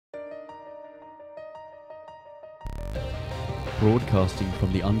broadcasting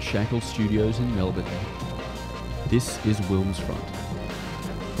from the Unshackled studios in Melbourne. This is WilmsFront,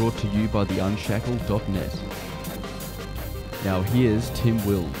 brought to you by the Unshackled.net. Now here's Tim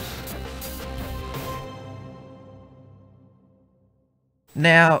Wilms.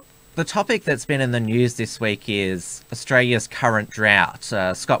 Now, the topic that's been in the news this week is Australia's current drought.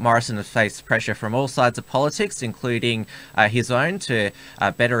 Scott Morrison has faced pressure from all sides of politics, including his own, to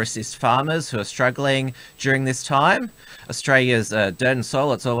better assist farmers who are struggling during this time. Australia's dirt and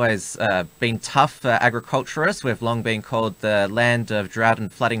soil, it's always been tough for agriculturists. We've long been called the land of drought and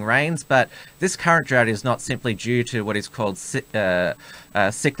flooding rains, but this current drought is not simply due to what is called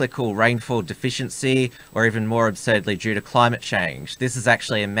cyclical rainfall deficiency, or even more absurdly due to climate change. This is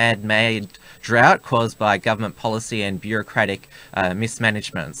actually a man-made drought caused by government policy and bureaucratic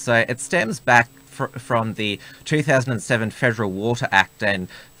mismanagement. So it stems back from the 2007 Federal Water Act and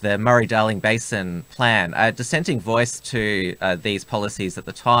the Murray Darling Basin Plan. A dissenting voice to these policies at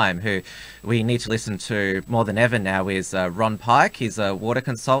the time, who we need to listen to more than ever now, is Ron Pike. He's a water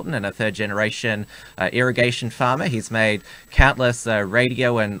consultant and a third-generation irrigation farmer. He's made countless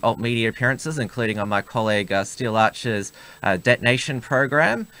radio and alt media appearances, including on my colleague Steele Archer's Detonation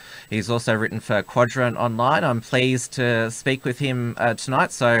program. He's also written for Quadrant Online. I'm pleased to speak with him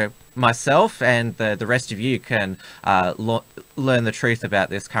tonight, so myself and the rest of you can learn the truth about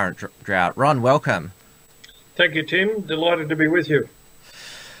this current drought. Ron, welcome. Thank you, Tim. Delighted to be with you.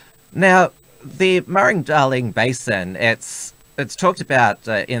 Now, the Murray Darling Basin, it's talked about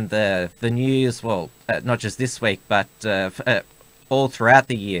in the news, well, not just this week, but all throughout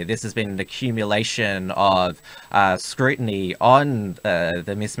the year. This has been an accumulation of scrutiny on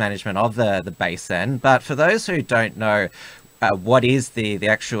the mismanagement of the basin. But for those who don't know what is the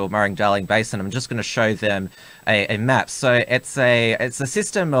actual Murray Darling Basin, I'm just going to show them a map. So it's a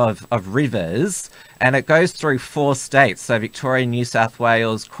system of rivers, and it goes through 4 states, so Victoria, New South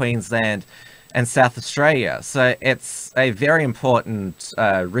Wales, Queensland and South Australia. So it's a very important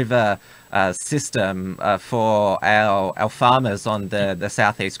river system for our farmers on the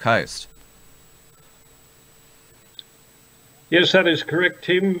southeast coast. Yes, that is correct,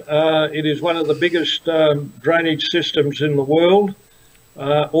 Tim. It is one of the biggest drainage systems in the world.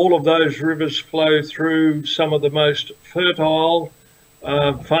 All of those rivers flow through some of the most fertile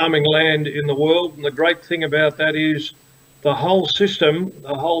farming land in the world. And the great thing about that is the whole system,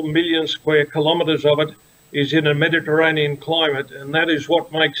 the whole 1 million square kilometres of it, is in a Mediterranean climate, and that is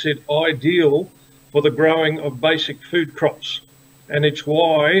what makes it ideal for the growing of basic food crops. And it's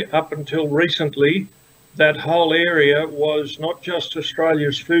why, up until recently, that whole area was not just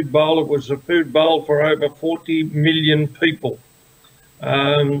Australia's food bowl, it was a food bowl for over 40 million people.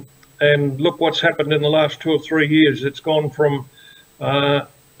 And look what's happened in the last 2 or 3 years. It's gone from a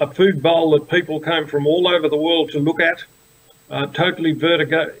food bowl that people came from all over the world to look at, totally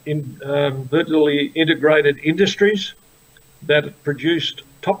vertically integrated industries that produced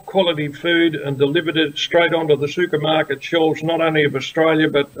top quality food and delivered it straight onto the supermarket shelves, not only of Australia,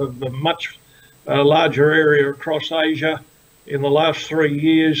 but of a much larger area across Asia. In the last 3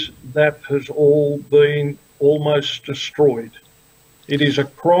 years, that has all been almost destroyed. It is a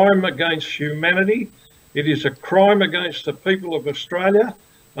crime against humanity. It is a crime against the people of Australia.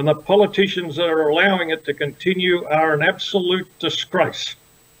 And the politicians that are allowing it to continue are an absolute disgrace.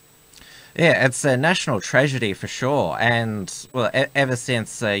 Yeah, it's a national tragedy for sure. And well, ever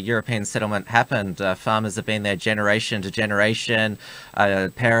since European settlement happened, farmers have been there generation to generation.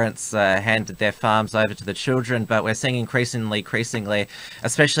 Parents handed their farms over to the children, but we're seeing increasingly,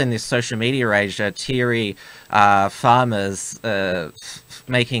 especially in this social media age, teary farmers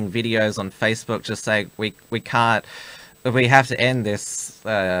making videos on Facebook just saying we have to end this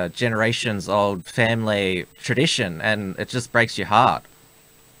generations old family tradition, and it just breaks your heart.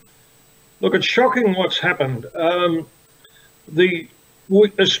 Look, it's shocking what's happened.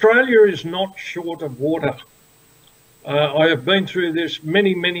 Australia is not short of water. I have been through this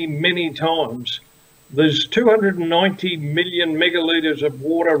many times. There's 290 million megalitres of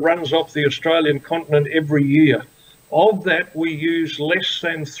water runs off the Australian continent every year. Of that, we use less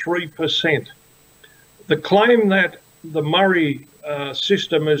than 3%. The claim that the Murray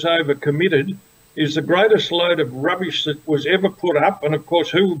system is overcommitted is the greatest load of rubbish that was ever put up, and of course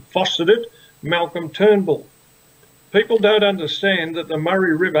who fostered it? Malcolm Turnbull. People don't understand that the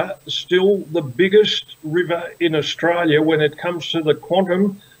Murray River is still the biggest river in Australia when it comes to the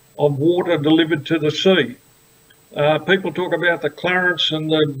quantum of water delivered to the sea. People talk about the Clarence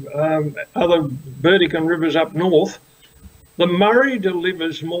and the other Burdekin rivers up north. The Murray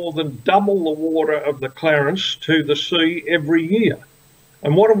delivers more than double the water of the Clarence to the sea every year.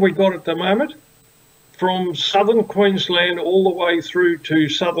 And what have we got at the moment? from southern Queensland all the way through to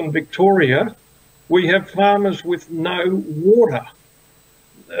southern Victoria, we have farmers with no water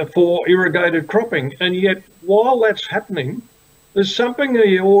for irrigated cropping. And yet, while that's happening, there's something in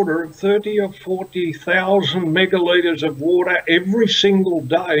the order of 30 or 40,000 megalitres of water every single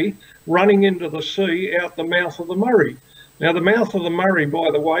day running into the sea out the mouth of the Murray. Now, the mouth of the Murray, by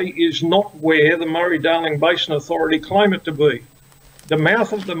the way, is not where the Murray Darling Basin Authority claim it to be. The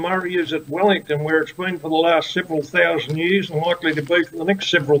mouth of the Murray is at Wellington, where it's been for the last several thousand years and likely to be for the next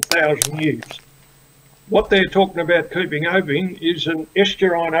several thousand years. What they're talking about keeping open is an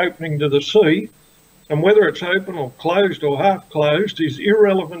estuarine opening to the sea, and whether it's open or closed or half closed is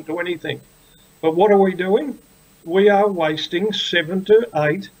irrelevant to anything. But what are we doing? We are wasting 7 to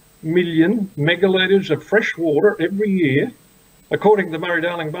 8 million megalitres of fresh water every year, according to the Murray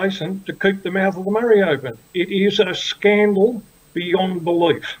Darling Basin, to keep the mouth of the Murray open. It is a scandal beyond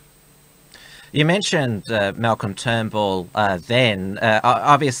belief. You mentioned Malcolm Turnbull then.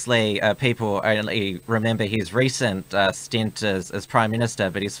 Obviously, people only remember his recent stint as Prime Minister,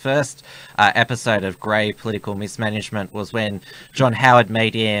 but his first episode of grey political mismanagement was when John Howard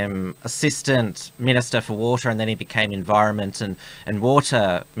made him Assistant Minister for Water, and then he became Environment and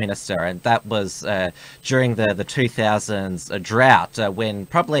Water Minister. And that was during the 2000s drought, when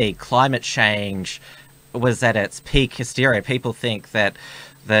probably climate change was at its peak hysteria. People think that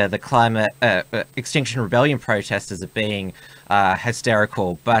the climate Extinction Rebellion protesters are being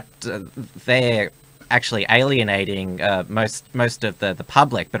hysterical, but they're actually alienating most of the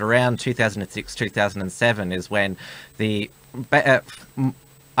public. But around 2006, 2007 is when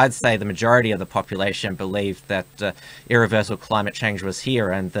I'd say the majority of the population believed that irreversible climate change was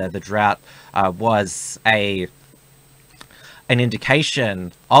here, and the drought was an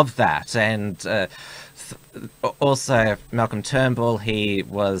indication of that. And also, Malcolm Turnbull, he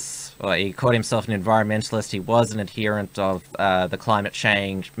called himself an environmentalist. He was an adherent of the climate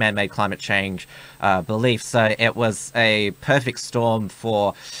change, man-made climate change belief. So it was a perfect storm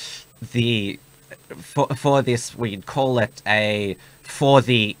for this. We'd call it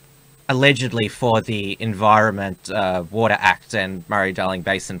allegedly for the Environment, Water Act and Murray Darling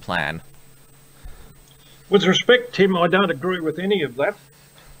Basin Plan. With respect, Tim, I don't agree with any of that.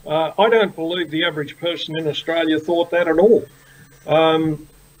 I don't believe the average person in Australia thought that at all.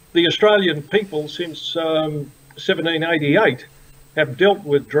 The Australian people since 1788 have dealt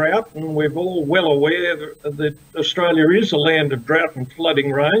with drought, and we're all well aware that Australia is a land of drought and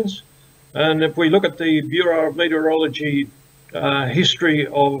flooding rains. And if we look at the Bureau of Meteorology history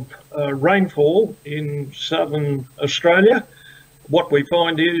of rainfall in southern Australia, what we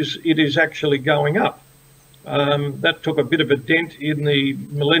find is it is actually going up. That took a bit of a dent in the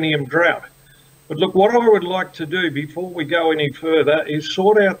Millennium Drought. But look, what I would like to do before we go any further is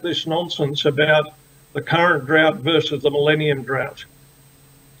sort out this nonsense about the current drought versus the Millennium Drought.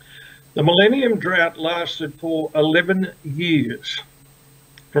 The Millennium Drought lasted for 11 years,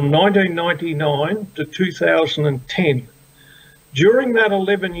 from 1999 to 2010. During that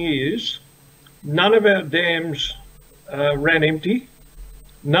 11 years, none of our dams ran empty,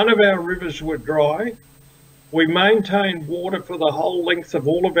 none of our rivers were dry. We maintained water for the whole length of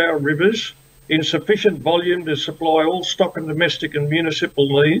all of our rivers in sufficient volume to supply all stock and domestic and municipal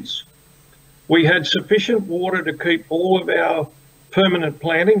needs. We had sufficient water to keep all of our permanent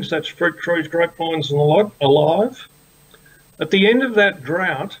plantings, that's fruit trees, grapevines and the like, alive. At the end of that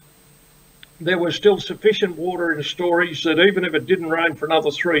drought, there was still sufficient water in storage that even if it didn't rain for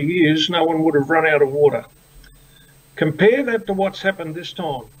another 3 years, no one would have run out of water. Compare that to what's happened this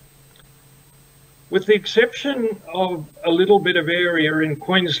time. With the exception of a little bit of area in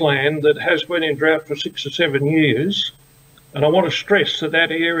Queensland that has been in drought for 6 or 7 years, and I want to stress that that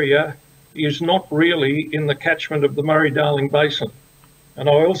area is not really in the catchment of the Murray-Darling Basin. And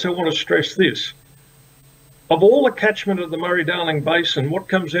I also want to stress this. Of all the catchment of the Murray-Darling Basin, what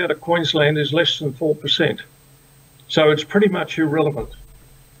comes out of Queensland is less than 4%. So it's pretty much irrelevant.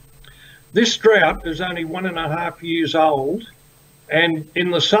 This drought is only 1.5 years old, and in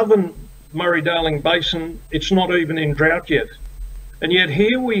the southern Murray-Darling Basin, it's not even in drought yet. And yet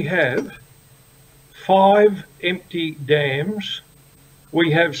here we have 5 empty dams, we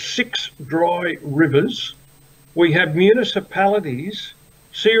have 6 dry rivers, we have municipalities,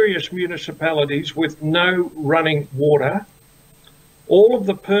 serious municipalities with no running water. All of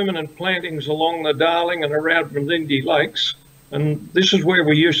the permanent plantings along the Darling and around Malindi Lakes, and this is where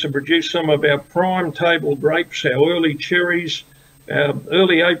we used to produce some of our prime table grapes, our early cherries, our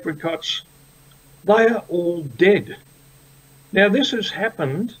early apricots, they are all dead. Now this has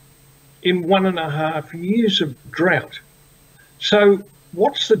happened in 1.5 years of drought. So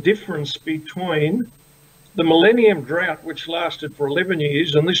what's the difference between the Millennium Drought, which lasted for 11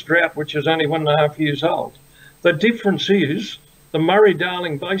 years, and this drought, which is only 1.5 years old. The difference is the Murray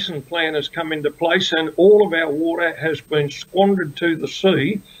Darling Basin Plan has come into place, and all of our water has been squandered to the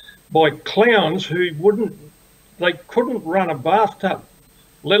sea by clowns who they couldn't run a bathtub,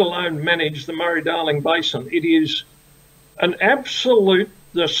 let alone manage the Murray Darling Basin. It is an absolute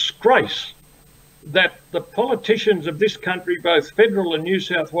disgrace that the politicians of this country, both federal and New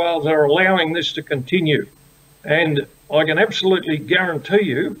South Wales, are allowing this to continue. And I can absolutely guarantee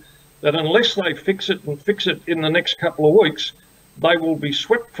you that unless they fix it in the next couple of weeks, they will be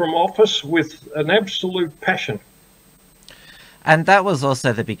swept from office with an absolute passion. And that was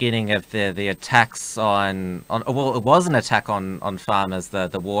also the beginning of the attacks on well, it was an attack on farmers,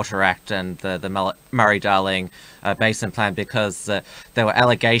 the Water Act and the Murray Darling Basin Plan, because there were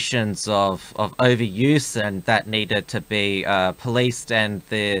allegations of overuse, and that needed to be policed, and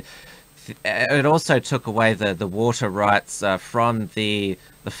it also took away the water rights from the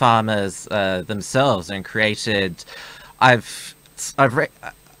farmers themselves, and created. I've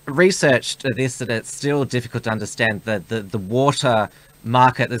researched this, and it's still difficult to understand the water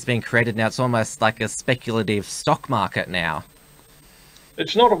market that's being created now. It's almost like a speculative stock market now.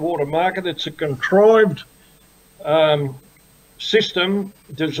 It's not a water market, it's a contrived system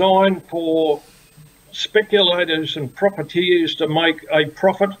designed for speculators and profiteers to make a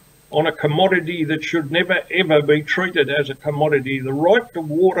profit on a commodity that should never ever be treated as a commodity. The right to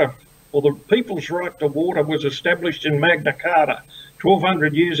water, or the people's right to water, was established in Magna Carta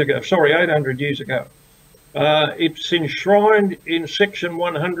 800 years ago. It's enshrined in Section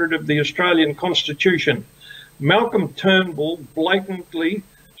 100 of the Australian Constitution. Malcolm Turnbull blatantly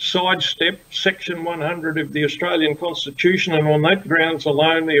sidestepped Section 100 of the Australian Constitution, and on that grounds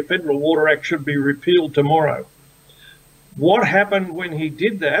alone, the Federal Water Act should be repealed tomorrow. What happened when he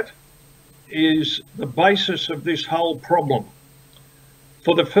did that is the basis of this whole problem.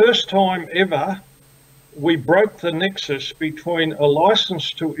 For the first time ever, we broke the nexus between a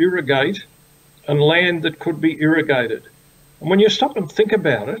licence to irrigate and land that could be irrigated. And when you stop and think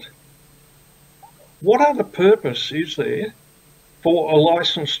about it, what other purpose is there for a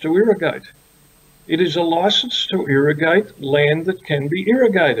licence to irrigate? It is a licence to irrigate land that can be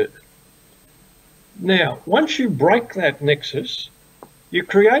irrigated. Now, once you break that nexus, you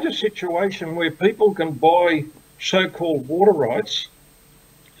create a situation where people can buy so-called water rights,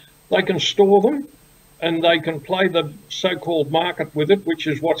 they can store them, and they can play the so-called market with it, which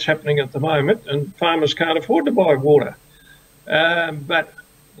is what's happening at the moment, and farmers can't afford to buy water. But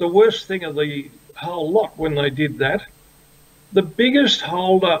the worst thing of the whole lot when they did that, the biggest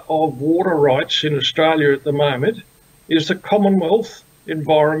holder of water rights in Australia at the moment is the Commonwealth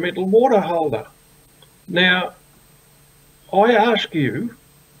Environmental Water Holder. Now, I ask you,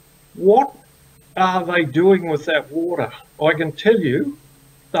 what are they doing with that water? I can tell you,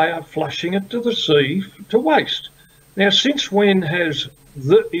 they are flushing it to the sea to waste. Now, since when has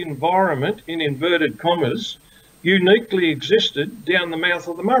the environment, in inverted commas, uniquely existed down the mouth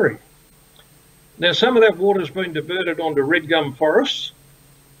of the Murray? Now, some of that water has been diverted onto red gum forests.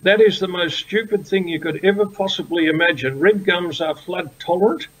 That is the most stupid thing you could ever possibly imagine. Red gums are flood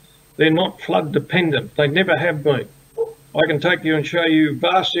tolerant. They're not flood dependent. They never have been. I can take you and show you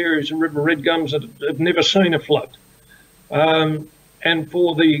vast areas of river red gums that have never seen a flood. And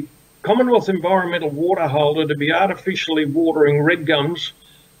for the Commonwealth Environmental Water Holder to be artificially watering red gums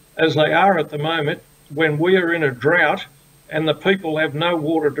as they are at the moment, when we are in a drought and the people have no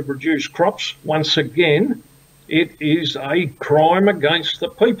water to produce crops, once again, it is a crime against the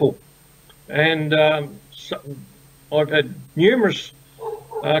people. And I've had numerous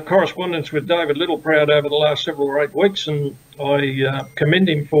correspondence with David Littleproud over the last 7 or 8 weeks, and I commend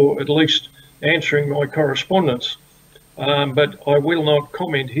him for at least answering my correspondence. But I will not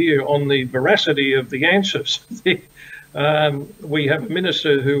comment here on the veracity of the answers. We have a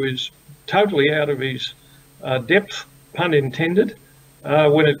minister who is totally out of his depth, pun intended,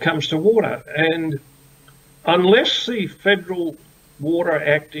 when it comes to water. And unless the Federal Water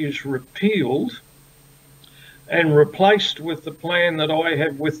Act is repealed and replaced with the plan that I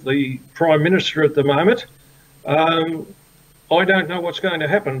have with the Prime Minister at the moment, I don't know what's going to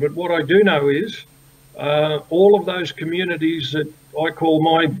happen. But what I do know is all of those communities that I call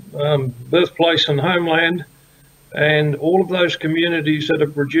my birthplace and homeland, and all of those communities that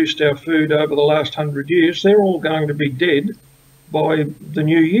have produced our food over the last 100 years, they're all going to be dead by the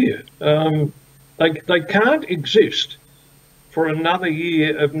new year. They can't exist for another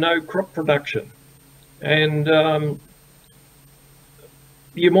year of no crop production. And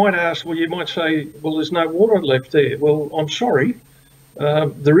you might ask, well, you might say, well, there's no water left there. Well, I'm sorry,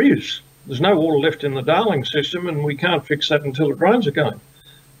 there is. There's no water left in the Darling system, and we can't fix that until it rains again.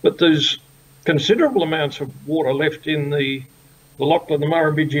 But there's considerable amounts of water left in the Lachlan, the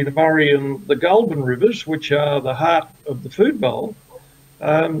Murrumbidgee, the Murray and the Goulburn rivers, which are the heart of the food bowl.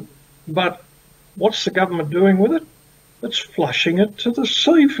 But what's the government doing with it? It's flushing it to the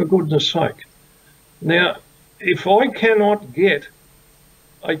sea, for goodness sake. Now, if I cannot get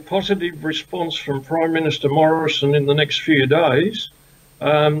a positive response from Prime Minister Morrison in the next few days,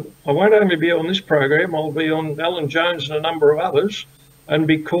 I won't only be on this program, I'll be on Alan Jones and a number of others and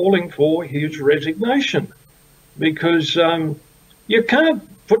be calling for his resignation, because you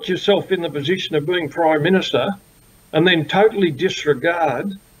can't put yourself in the position of being Prime Minister and then totally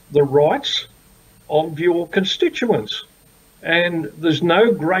disregard the rights of your constituents. And there's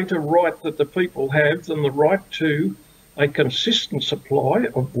no greater right that the people have than the right to a consistent supply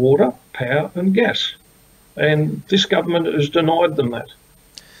of water, power and gas. And this government has denied them that.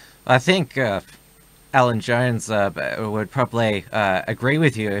 I think Alan Jones would probably agree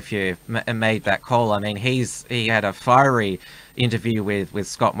with you if you made that call. I mean, he had a fiery interview with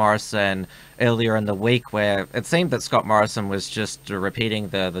Scott Morrison earlier in the week, where it seemed that Scott Morrison was just repeating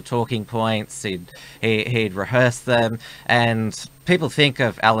the talking points. He'd rehearsed them, and people think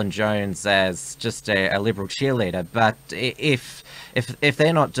of Alan Jones as just a Liberal cheerleader. But if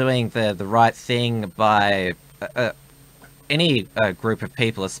they're not doing the right thing by any group of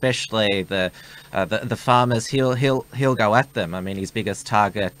people, especially the farmers, he'll go at them. I mean, his biggest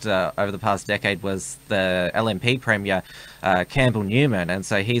target over the past decade was the LNP Premier Campbell Newman, and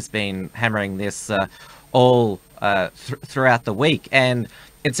so he's been hammering this all throughout the week. And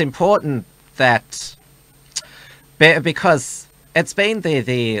it's important that, because it's been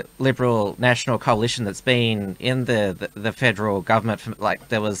the Liberal National Coalition that's been in the federal government for, like,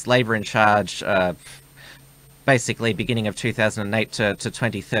 there was Labor in charge basically beginning of 2008 to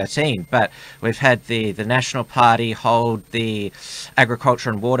 2013, but we've had the National Party hold the agriculture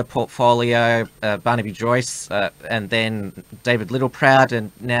and water portfolio, Barnaby Joyce, and then David Littleproud,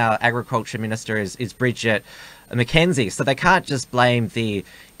 and now Agriculture Minister is Bridget McKenzie. So they can't just blame the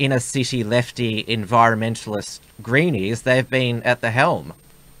inner city lefty environmentalist greenies. They've been at the helm.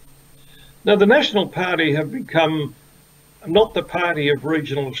 Now, the National Party have become not the party of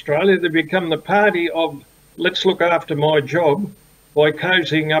regional Australia, they've become the party of let's look after my job by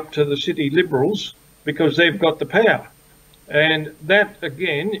cozying up to the city Liberals because they've got the power. And that,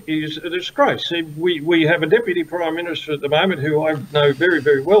 again, is a disgrace. We have a Deputy Prime Minister at the moment who I know very,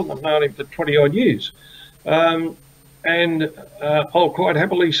 very well. I've known him for 20-odd years. And I'll quite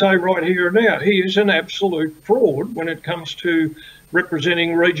happily say right here and now, he is an absolute fraud when it comes to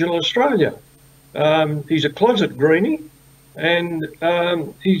representing regional Australia. He's a closet greenie. And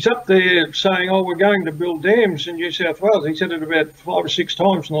he's up there saying, oh, we're going to build dams in New South Wales. He said it about 5 or 6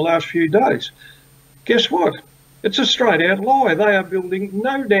 times in the last few days. Guess what? It's a straight out lie. They are building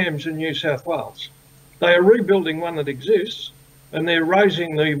no dams in New South Wales. They are rebuilding one that exists, and they're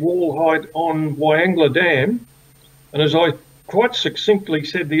raising the wall height on Wyangla Dam. And as I quite succinctly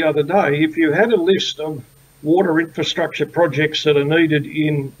said the other day, if you had a list of water infrastructure projects that are needed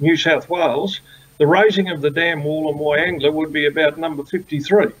in New South Wales, the raising of the dam wall on Wyangla would be about number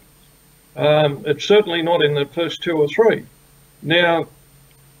 53. It's certainly not in the first 2 or 3. Now,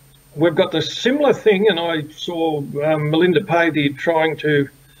 we've got the similar thing, and I saw Melinda Pathy trying to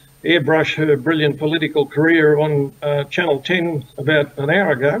airbrush her brilliant political career on Channel 10 about an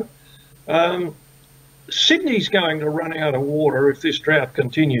hour ago. Sydney's going to run out of water if this drought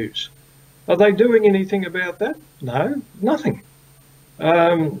continues. Are they doing anything about that? No, nothing.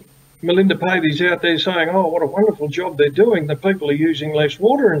 Melinda Pathy's out there saying, oh, what a wonderful job they're doing. The people are using less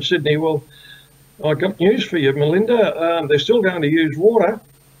water in Sydney. Well, I've got news for you, Melinda. They're still going to use water.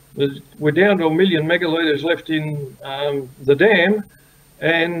 We're down to 1 million megalitres left in the dam.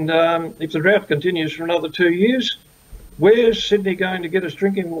 And if the drought continues for another 2 years, where's Sydney going to get its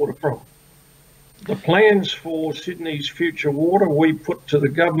drinking water from? The plans for Sydney's future water we put to the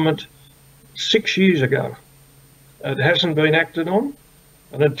government 6 years ago. It hasn't been acted on.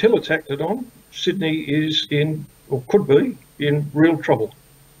 And until it's acted on, Sydney is in, or could be, in real trouble.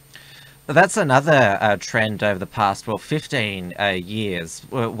 That's another trend over the past, 15 years,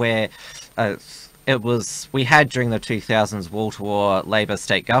 where we had during the 2000s wall-to-war Labor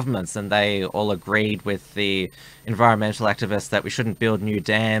state governments, and they all agreed with the environmental activists that we shouldn't build new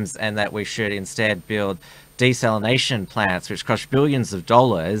dams and that we should instead build desalination plants, which cost billions of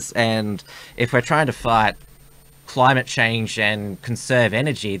dollars. And if we're trying to fight climate change and conserve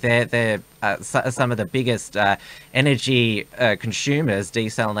energy, they're some of the biggest energy consumers,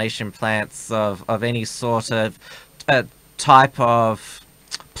 desalination plants of any sort of type of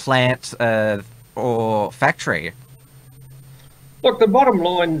plant or factory? Look, the bottom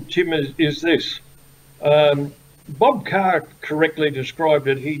line, Tim, is this. Bob Carr correctly described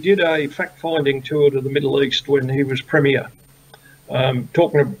it. He did a fact-finding tour to the Middle East when he was Premier,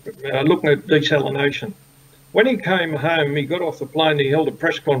 looking at desalination. When he came home, he got off the plane, he held a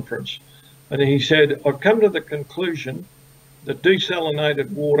press conference, and he said, I've come to the conclusion that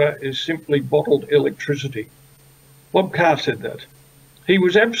desalinated water is simply bottled electricity. Bob Carr said that. He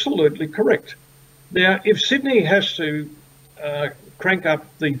was absolutely correct. Now, if Sydney has to crank up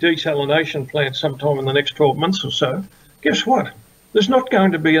the desalination plant sometime in the next 12 months or so, guess what? There's not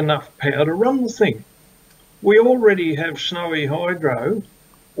going to be enough power to run the thing. We already have Snowy Hydro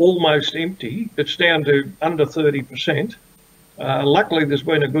almost empty. It's down to under 30%. Luckily, there's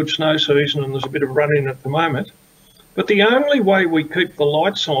been a good snow season and there's a bit of running at the moment. But the only way we keep the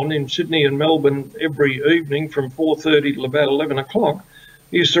lights on in Sydney and Melbourne every evening from 4:30 till about 11 o'clock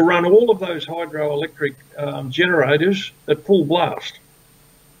is to run all of those hydroelectric generators at full blast.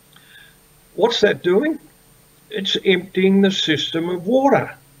 What's that doing? It's emptying the system of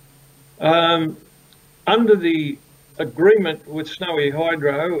water. Under the agreement with Snowy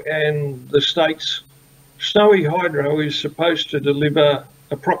Hydro and the states, Snowy Hydro is supposed to deliver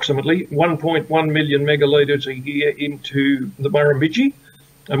approximately 1.1 million megalitres a year into the Murrumbidgee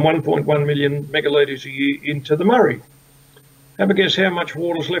and 1.1 million megalitres a year into the Murray. Have a guess how much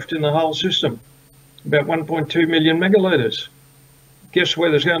water's left in the whole system? About 1.2 million megalitres. Guess where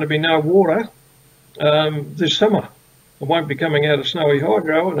there's going to be no water this summer? It won't be coming out of Snowy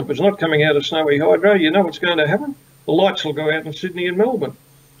Hydro, and if it's not coming out of Snowy Hydro, you know what's going to happen? The lights will go out in Sydney and Melbourne.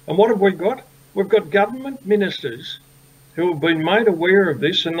 And what have we got? We've got government ministers who have been made aware of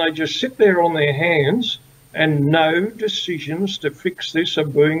this, and they just sit there on their hands and no decisions to fix this are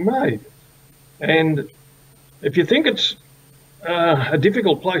being made. And if you think it's a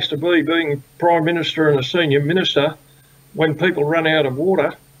difficult place to be, being Prime Minister and a senior minister, when people run out of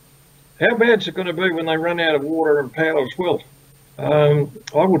water, how bad's it going to be when they run out of water and power as well?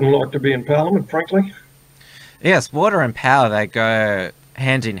 I wouldn't like to be in Parliament, frankly. Yes, water and power, they go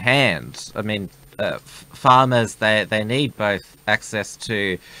hand in hand. I mean, farmers, they need both access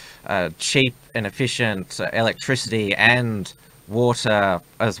to cheap and efficient electricity and water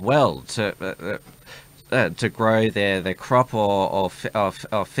as well to grow their crop or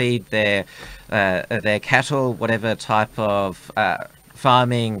feed their cattle, whatever type of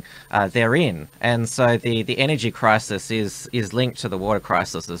farming they're in. And so the energy crisis is linked to the water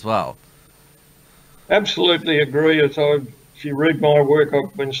crisis as well. Absolutely agree. If you read my work,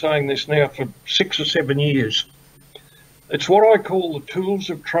 I've been saying this now for 6 or 7 years. It's what I call the tools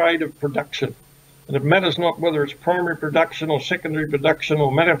of trade of production. And it matters not whether it's primary production or secondary production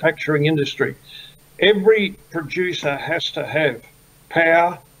or manufacturing industry. Every producer has to have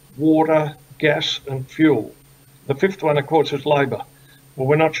power, water, gas and fuel. The fifth one, of course, is labour. Well,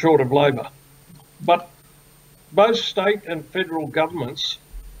 we're not short of labour. But both state and federal governments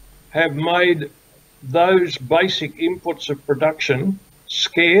have made those basic inputs of production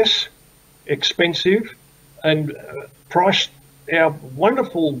scarce, expensive, and priced our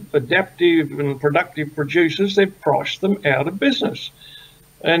wonderful adaptive and productive producers, they've priced them out of business.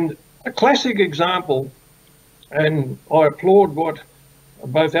 And a classic example, and I applaud what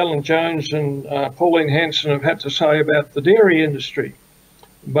both Alan Jones and Pauline Hanson have had to say about the dairy industry,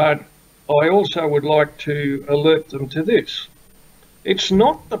 but I also would like to alert them to this. It's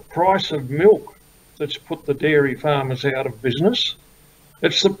not the price of milk that's put the dairy farmers out of business.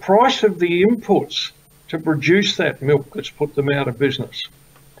 It's the price of the inputs to produce that milk that's put them out of business.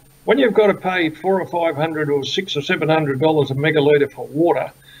 When you've got to pay $400 or $500 or $600 or $700 a megalitre for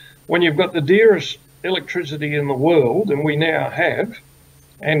water, when you've got the dearest electricity in the world, and we now have,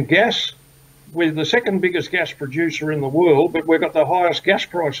 and gas, we're the second biggest gas producer in the world, but we've got the highest gas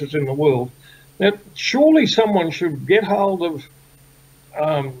prices in the world. Now, surely someone should get hold of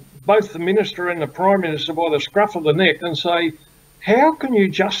both the Minister and the Prime Minister by the scruff of the neck and say, how can you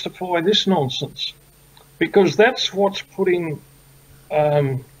justify this nonsense? Because that's what's putting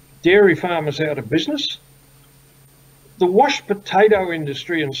dairy farmers out of business. The washed potato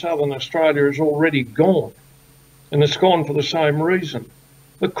industry in southern Australia is already gone, and it's gone for the same reason.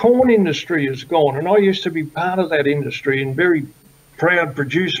 The corn industry is gone, and I used to be part of that industry and very proud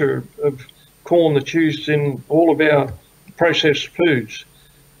producer of corn that's used in all of our processed foods.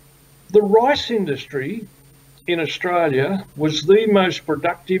 The rice industry in Australia was the most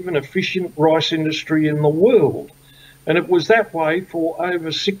productive and efficient rice industry in the world, and it was that way for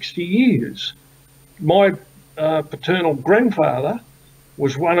over 60 years. My paternal grandfather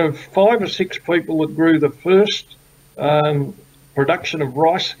was one of 5 or 6 people that grew the first production of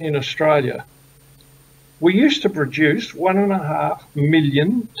rice in Australia. We used to produce 1.5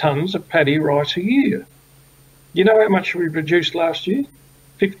 million tonnes of paddy rice a year. You know how much we produced last year?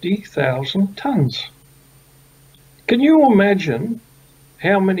 50,000 tonnes. Can you imagine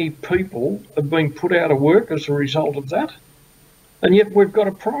how many people have been put out of work as a result of that? And yet we've got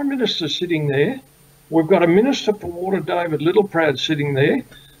a Prime Minister sitting there, we've got a Minister for Water, David Littleproud, sitting there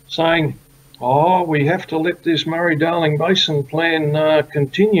saying, oh, we have to let this Murray Darling Basin Plan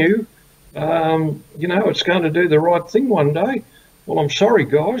continue. You know, it's going to do the right thing one day. Well, I'm sorry,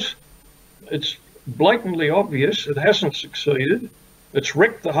 guys. It's blatantly obvious it hasn't succeeded. It's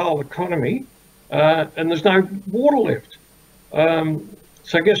wrecked the whole economy, and there's no water left.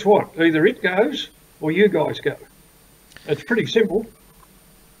 So guess what? Either it goes or you guys go. It's pretty simple.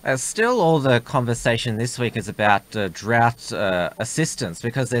 Still, all the conversation this week is about drought assistance,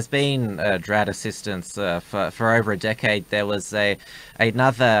 because there's been drought assistance for over a decade. There was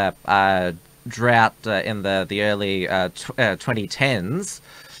another drought in the early 2010s,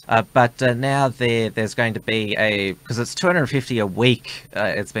 but now there's going to be because it's $250 a week.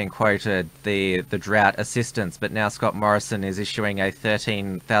 It's been quoted, the drought assistance, but now Scott Morrison is issuing a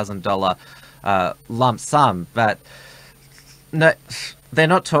 $13,000 lump sum. But no, they're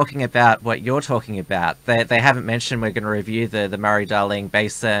not talking about what you're talking about. They haven't mentioned we're going to review the Murray Darling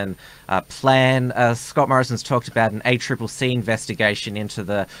Basin Plan. Scott Morrison's talked about an ACCC investigation into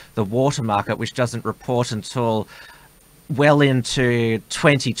the water market, which doesn't report until well into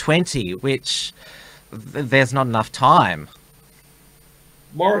 2020, which there's not enough time.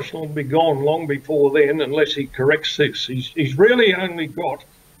 Morrison will be gone long before then unless he corrects this. He's really only got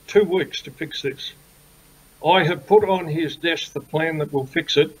 2 weeks to fix this. I have put on his desk the plan that will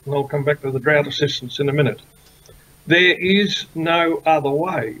fix it, and I'll come back to the drought assistance in a minute. There is no other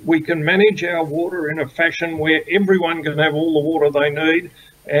way. We can manage our water in a fashion where everyone can have all the water they need,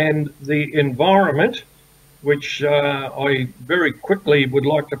 and the environment, which I very quickly would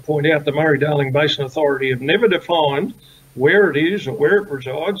like to point out, the Murray Darling Basin Authority have never defined where it is or where it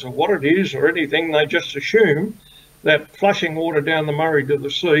resides or what it is or anything. They just assume that flushing water down the Murray to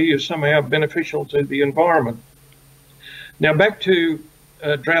the sea is somehow beneficial to the environment. Now back to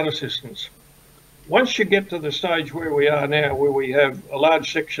drought assistance. Once you get to the stage where we are now, where we have a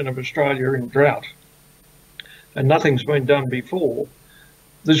large section of Australia in drought, and nothing's been done before,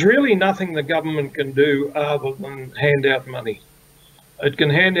 there's really nothing the government can do other than hand out money. It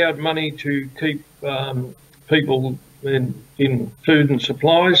can hand out money to keep people in food and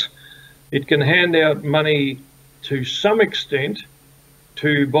supplies. It can hand out money to some extent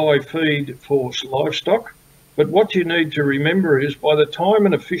to buy feed for livestock. But what you need to remember is by the time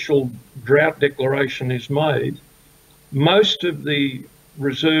an official drought declaration is made, most of the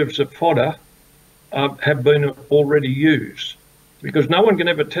reserves of fodder have been already used, because no one can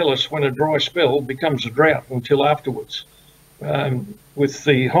ever tell us when a dry spell becomes a drought until afterwards. With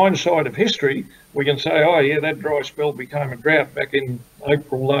the hindsight of history, we can say, oh yeah, that dry spell became a drought back in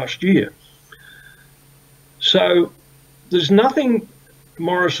April last year. So there's nothing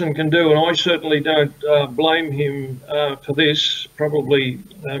Morrison can do, and I certainly don't blame him for this, probably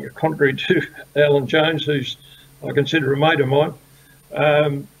contrary to Alan Jones, who's I consider a mate of mine,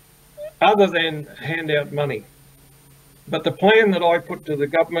 other than hand out money. But the plan that I put to the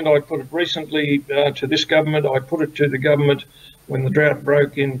government, I put it recently to this government, I put it to the government when the drought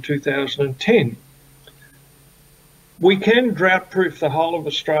broke in 2010. We can drought-proof the whole of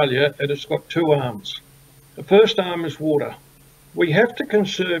Australia, and it's got 2 arms. The first arm is water. We have to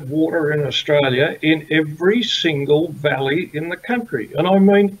conserve water in Australia in every single valley in the country, and I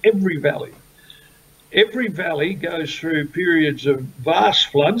mean every valley. Every valley goes through periods of vast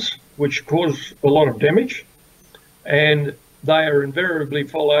floods, which cause a lot of damage, and they are invariably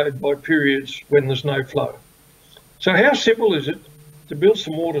followed by periods when there's no flow. So how simple is it to build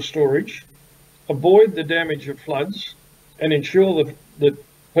some water storage, avoid the damage of floods, and ensure that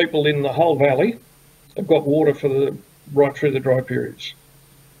people in the whole valley have got water for right through the dry periods?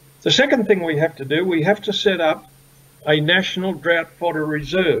 The second thing we have to do, we have to set up a national drought fodder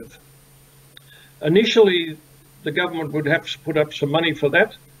reserve. Initially, the government would have to put up some money for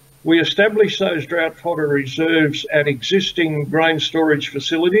that. We established those drought fodder reserves at existing grain storage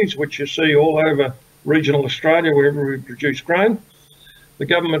facilities, which you see all over regional Australia, wherever we produce grain. The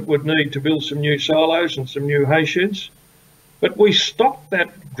government would need to build some new silos and some new hay sheds. But we stocked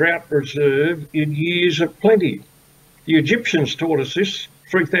that drought reserve in years of plenty. The Egyptians taught us this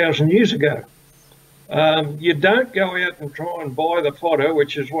 3,000 years ago. You don't go out and try and buy the fodder,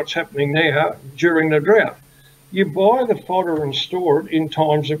 which is what's happening now, during the drought. You buy the fodder and store it in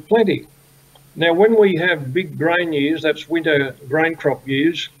times of plenty. Now, when we have big grain years, that's winter grain crop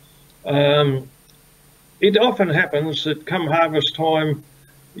years, it often happens that come harvest time,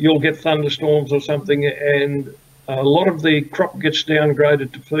 you'll get thunderstorms or something, and a lot of the crop gets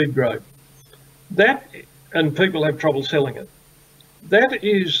downgraded to feed grade. That, and people have trouble selling it. That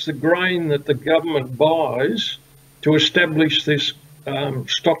is the grain that the government buys to establish this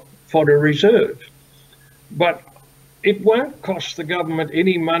stock fodder reserve. But it won't cost the government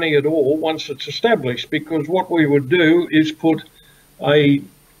any money at all once it's established, because what we would do is put a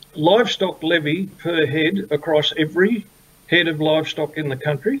livestock levy per head across every head of livestock in the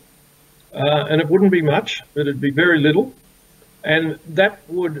country, and it wouldn't be much, it'd be very little, and that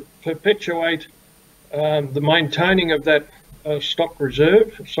would perpetuate the maintaining of that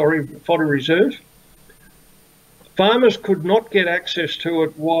fodder reserve. Farmers could not get access to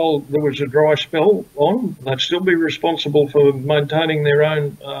it while there was a dry spell on. They'd still be responsible for maintaining their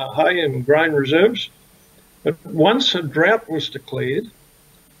own hay and grain reserves. But once a drought was declared,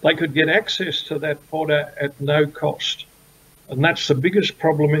 they could get access to that fodder at no cost. And that's the biggest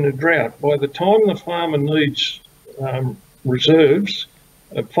problem in a drought. By the time the farmer needs reserves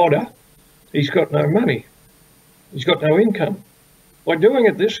of fodder, he's got no money. He's got no income. By doing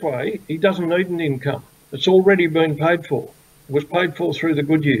it this way, he doesn't need an income. It's already been paid for. It was paid for through the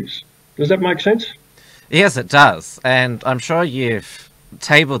good years. Does that make sense? Yes, it does. And I'm sure you've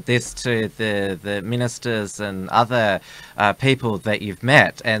tabled this to the ministers and other people that you've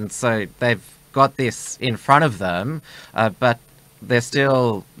met. And so they've got this in front of them, but they're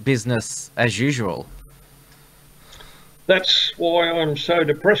still business as usual. That's why I'm so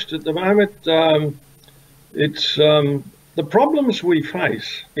depressed at the moment. It's the problems we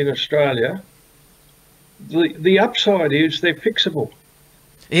face in Australia. The upside is they're fixable.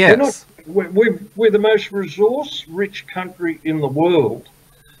 Yes. We're the most resource-rich country in the world.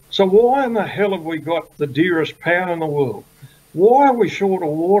 So why in the hell have we got the dearest power in the world? Why are we short of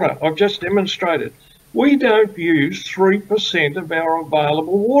water? I've just demonstrated. We don't use 3% of our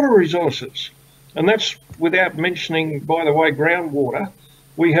available water resources. And that's without mentioning, by the way, groundwater.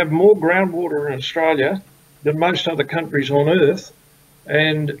 We have more groundwater in Australia than most other countries on earth.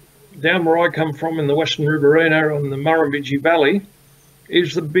 And down where I come from in the Western Riverina and the Murrumbidgee Valley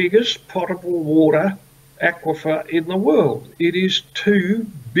is the biggest potable water aquifer in the world. It is 2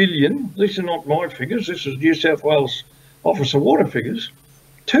 billion, these are not my figures, this is New South Wales Office of Water figures,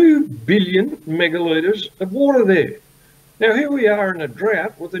 2 billion megalitres of water there. Now here we are in a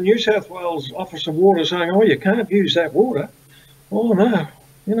drought with the New South Wales Office of Water saying, oh, you can't use that water. Oh no,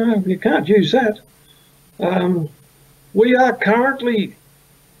 you can't use that. We are currently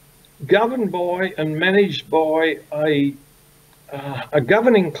governed by and managed by a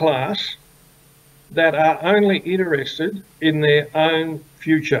governing class that are only interested in their own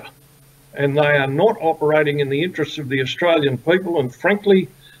future, and they are not operating in the interests of the Australian people. And frankly,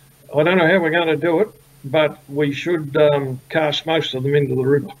 I don't know how we're going to do it, but we should cast most of them into the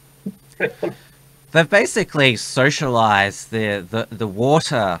river. They've basically socialised the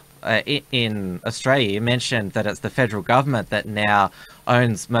water in Australia. You mentioned that it's the federal government that now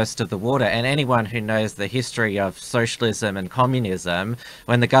owns most of the water, and anyone who knows the history of socialism and communism,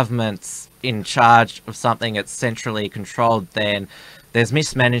 when the government's in charge of something, it's centrally controlled, then there's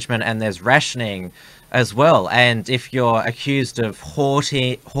mismanagement and there's rationing as well. And if you're accused of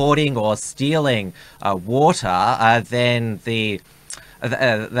hoarding or stealing water, then they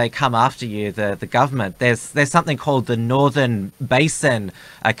come after you, the government. There's something called the Northern Basin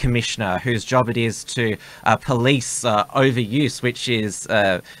Commissioner, whose job it is to police overuse, which is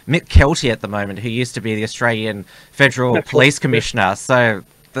Mick Kelty at the moment, who used to be the Australian Federal Police Commissioner. So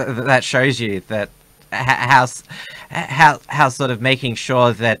that shows you that how sort of making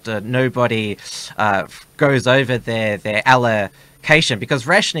sure that nobody goes over their allocation, because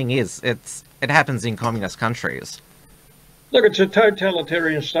rationing it happens in communist countries. Look, it's a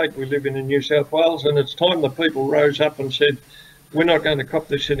totalitarian state we live in New South Wales, and it's time the people rose up and said, we're not going to cop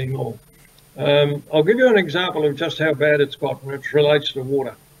this anymore. I'll give you an example of just how bad it's got, which relates to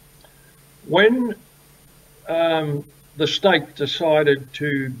water. When the state decided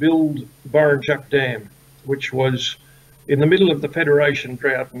to build Burrinjuck Dam, which was in the middle of the Federation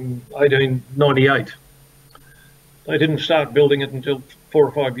drought in 1898, they didn't start building it until 4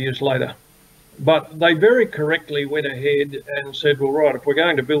 or 5 years later. But they very correctly went ahead and said, well, right, if we're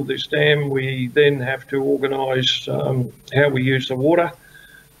going to build this dam, we then have to organise how we use the water.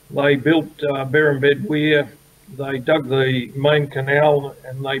 They built Berrumbed Weir, they dug the main canal,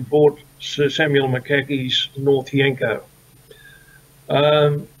 and they bought Sir Samuel Macacky's North Yanko.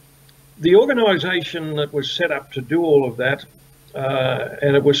 The organisation that was set up to do all of that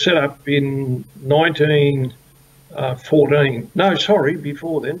and it was set up in 1914. No, sorry,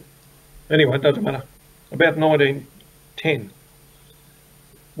 before then. Anyway, it doesn't matter. About 1910.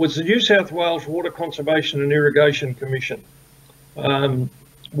 Was the New South Wales Water Conservation and Irrigation Commission,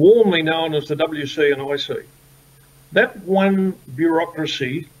 warmly known as the WC and IC. That one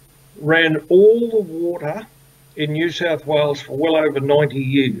bureaucracy ran all the water in New South Wales for well over 90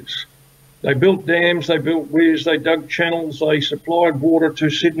 years. They built dams, they built weirs, they dug channels, they supplied water to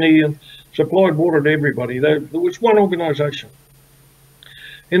Sydney and supplied water to everybody. There was one organisation.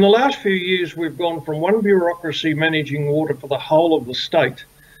 In the last few years, we've gone from one bureaucracy managing water for the whole of the state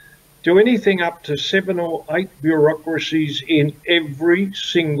to anything up to 7 or 8 bureaucracies in every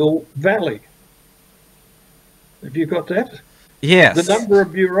single valley. Have you got that? Yes. The number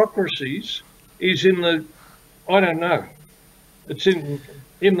of bureaucracies is in the, I don't know, it's in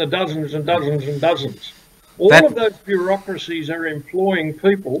the dozens and dozens and dozens. All of those bureaucracies are employing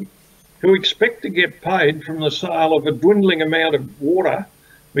people who expect to get paid from the sale of a dwindling amount of water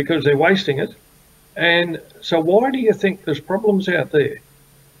because they're wasting it. And so why do you think there's problems out there?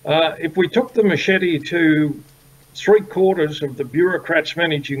 If we took the machete to 3/4 of the bureaucrats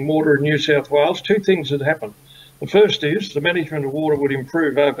managing water in New South Wales, two things would happen. The first is the management of water would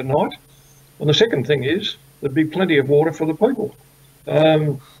improve overnight. And the second thing is there'd be plenty of water for the people.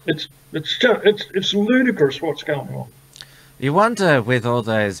 It's ludicrous what's going on. You wonder, with all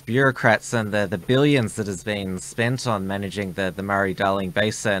those bureaucrats and the billions that has been spent on managing the Murray Darling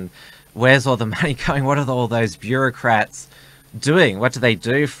Basin, where's all the money going? What are all those bureaucrats doing? What do they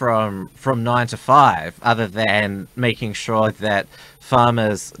do from 9 to 5 other than making sure that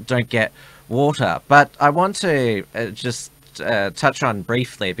farmers don't get water? But I want to just touch on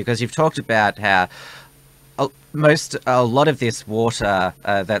briefly, because you've talked about how a lot of this water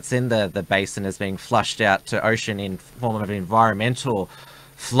that's in the basin is being flushed out to ocean in form of environmental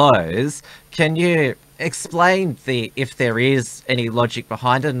flows. Can you explain if there is any logic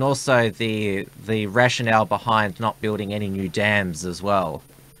behind it, and also the rationale behind not building any new dams as well?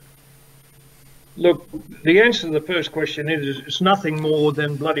 Look, the answer to the first question is it's nothing more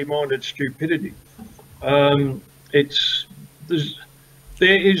than bloody-minded stupidity.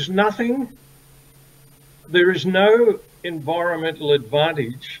 There is no environmental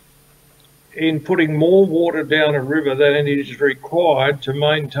advantage in putting more water down a river than it is required to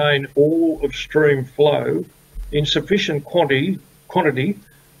maintain all of stream flow in sufficient quantity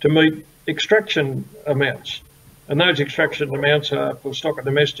to meet extraction amounts. And those extraction amounts are for stock and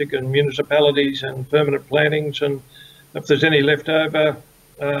domestic and municipalities and permanent plantings, and if there's any left over,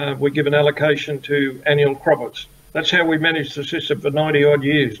 we give an allocation to annual croppers. That's how we managed the system for 90 odd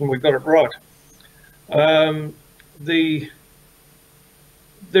years, and we've got it right.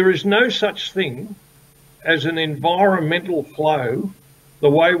 There is no such thing as an environmental flow the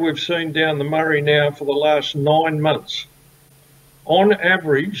way we've seen down the Murray now for the last 9 months. On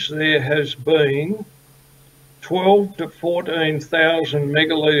average, there has been 12 to 14,000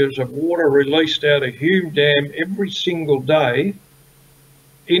 megalitres of water released out of Hume Dam every single day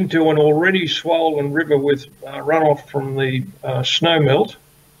into an already swollen river with runoff from the snowmelt.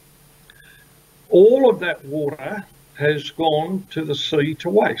 All of that water has gone to the sea to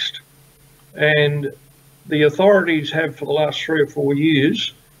waste. And the authorities have, for the last 3 or 4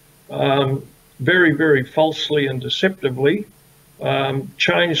 years, very, very falsely and deceptively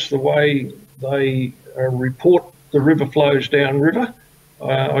changed the way they report the river flows downriver.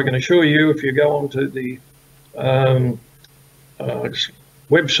 I can assure you, if you go onto the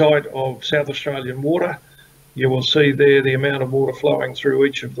website of South Australian Water, you will see there the amount of water flowing through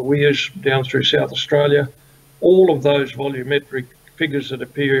each of the weirs down through South Australia. All of those volumetric figures that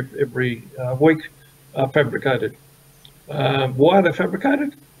appear every week are fabricated. Why are they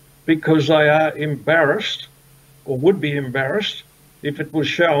fabricated? Because they are embarrassed, or would be embarrassed, if it was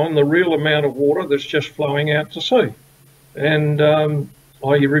shown the real amount of water that's just flowing out to sea. And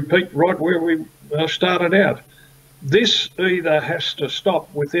I repeat right where we started out. This either has to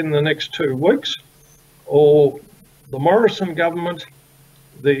stop within the next 2 weeks, or the Morrison government,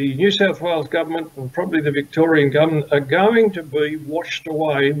 the New South Wales government, and probably the Victorian government are going to be washed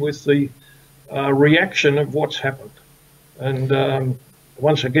away with the reaction of what's happened. And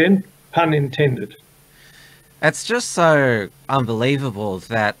once again, pun intended. It's just so unbelievable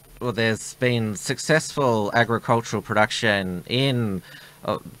that there's been successful agricultural production in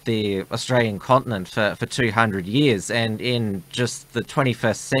the Australian continent for 200 years, and in just the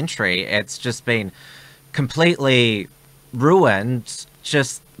 21st century, it's just been completely ruined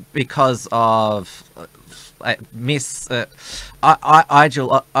just because of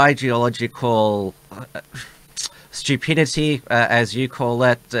ideological stupidity, as you call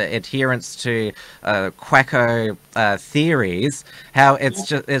it, adherence to quacko theories, how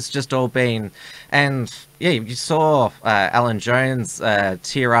it's just all been. And yeah, you saw Alan Jones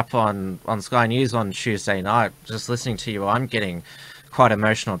tear up on Sky News on Tuesday night. Just listening to you, I'm getting quite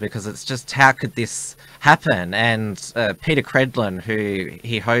emotional, because it's just, how could this happen? And Peter Credlin, who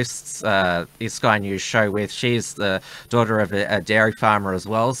he hosts his Sky News show with, she's the daughter of a dairy farmer as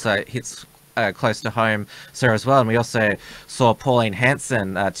well, so it hits close to home, sir, as well. And we also saw Pauline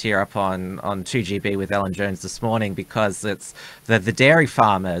Hanson tear up on 2GB with Alan Jones this morning, because it's the dairy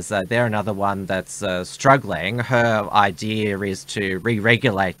farmers, they're another one that's struggling. Her idea is to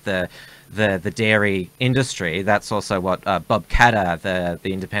re-regulate the dairy industry. That's also what Bob Catter,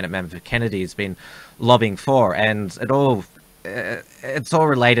 the independent member for Kennedy, has been lobbying for, and it's all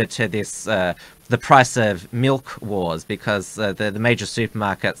related to this the price of milk wars, because the major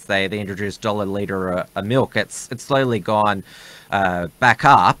supermarkets, they introduced $1 a litre of milk. It's slowly gone back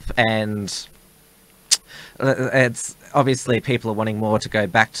up, and it's obviously people are wanting more to go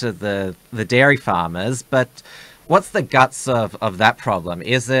back to the dairy farmers. But what's the guts of that problem?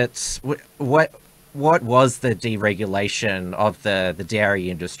 Is it what was the deregulation of the dairy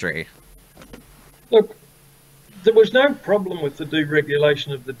industry? Look, there was no problem with the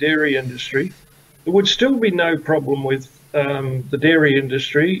deregulation of the dairy industry. There would still be no problem with the dairy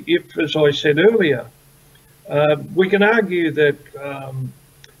industry if, as I said earlier, we can argue that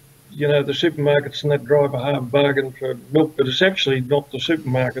the supermarkets and that drive a hard bargain for milk, but it's actually not the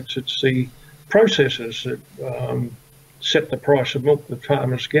supermarkets, it's the processors that set the price of milk that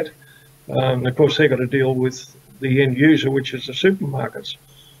farmers get. Of course, they've got to deal with the end user, which is the supermarkets.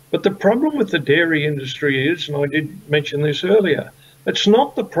 But the problem with the dairy industry is, and I did mention this earlier, it's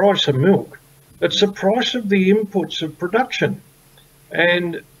not the price of milk, it's the price of the inputs of production.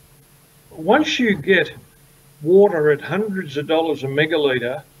 And once you get water at hundreds of dollars a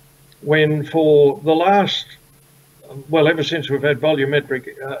megalitre, when for the last, well, ever since we've had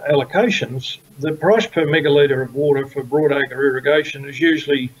volumetric allocations, the price per megalitre of water for broadacre irrigation is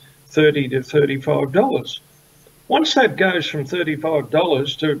usually $30 to $35. Once that goes from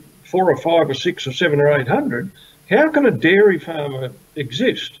 $35 to $4 or $5 or $6 or $7 or $800, how can a dairy farmer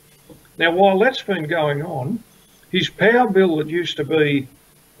exist? Now, while that's been going on, his power bill that used to be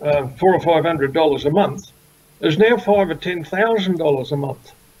 $400 or $500 a month is now $5,000 or $10,000 a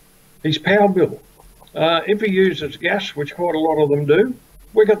month. His power bill. If he uses gas, which quite a lot of them do,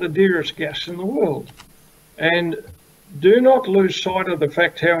 we've got the dearest gas in the world. And do not lose sight of the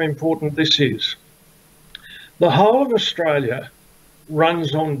fact how important this is. The whole of Australia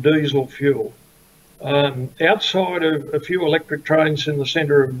runs on diesel fuel. Outside of a few electric trains in the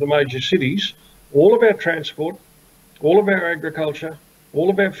centre of the major cities, all of our transport, all of our agriculture, all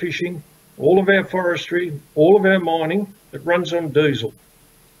of our fishing, all of our forestry, all of our mining, it runs on diesel.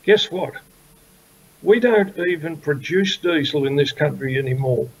 Guess what? We don't even produce diesel in this country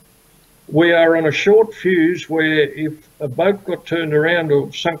anymore. We are on a short fuse where if a boat got turned around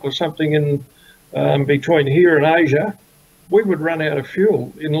or sunk or something in between here and Asia, we would run out of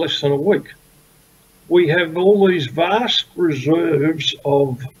fuel in less than a week. We have all these vast reserves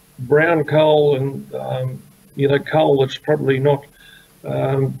of brown coal and, coal that's probably not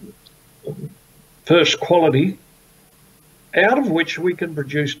first quality, out of which we can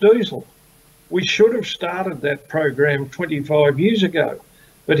produce diesel. We should have started that program 25 years ago.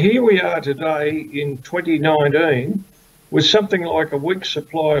 But here we are today in 2019 with something like a week's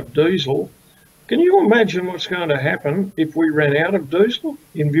supply of diesel. Can you imagine what's going to happen if we ran out of diesel,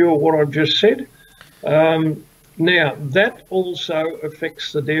 in view of what I've just said? Now, that also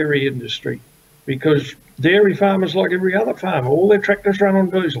affects the dairy industry, because dairy farmers, like every other farmer, all their tractors run on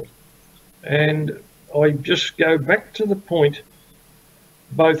diesel. And I just go back to the point,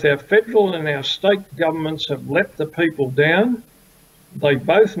 both our federal and our state governments have let the people down. They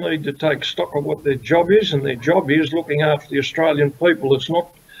both need to take stock of what their job is, and their job is looking after the Australian people. It's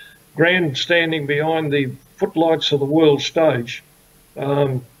not grandstanding behind the footlights of the world stage.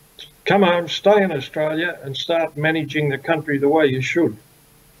 Come home, stay in Australia, and start managing the country the way you should.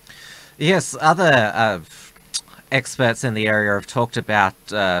 Yes, other experts in the area have talked about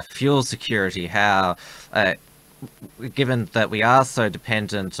fuel security, how given that we are so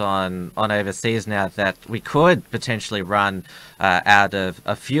dependent on overseas now, that we could potentially run out of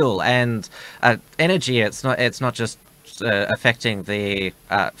fuel and energy. It's not just affecting the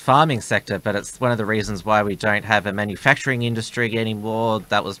farming sector, but it's one of the reasons why we don't have a manufacturing industry anymore.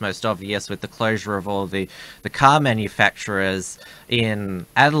 That was most obvious with the closure of all the car manufacturers in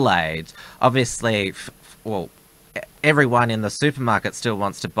Adelaide. Obviously, well, everyone in the supermarket still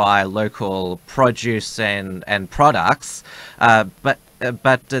wants to buy local produce and products, but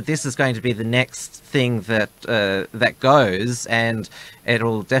this is going to be the next thing that goes, and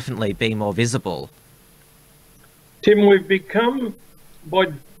it'll definitely be more visible. Tim, we've become,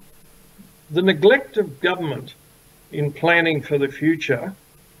 by the neglect of government in planning for the future,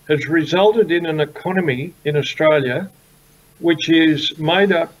 has resulted in an economy in Australia which is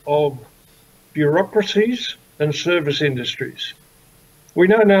made up of bureaucracies and service industries. We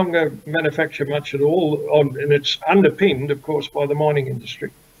no longer manufacture much at all, and it's underpinned, of course, by the mining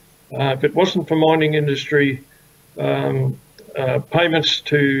industry. If it wasn't for mining industry payments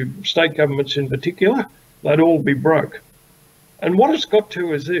to state governments in particular, they'd all be broke. And what it's got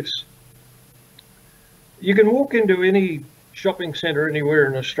to is this. You can walk into any shopping centre anywhere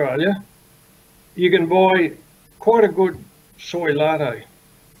in Australia, you can buy quite a good soy latte.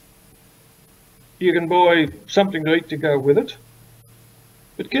 You can buy something to eat to go with it.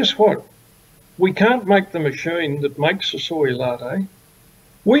 But guess what? We can't make the machine that makes a soy latte.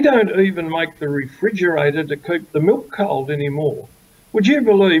 We don't even make the refrigerator to keep the milk cold anymore. Would you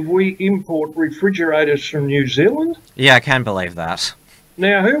believe we import refrigerators from New Zealand? Yeah, I can believe that.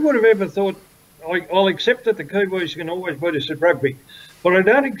 Now, who would have ever thought, I'll accept that the Kiwis can always beat us at rugby, but I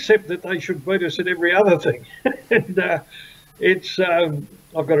don't accept that they should beat us at every other thing. And I've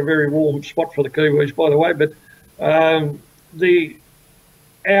got a very warm spot for the Kiwis, by the way, but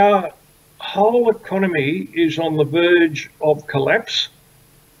our whole economy is on the verge of collapse.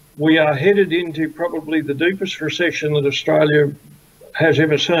 We are headed into probably the deepest recession that Australia has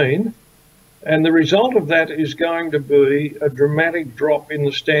ever seen. And the result of that is going to be a dramatic drop in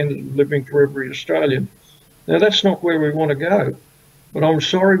the standard of living for every Australian. Now, that's not where we want to go. But I'm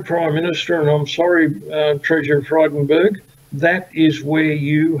sorry, Prime Minister, and I'm sorry, Treasurer Frydenberg, that is where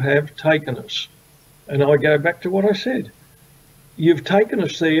you have taken us. And I go back to what I said. You've taken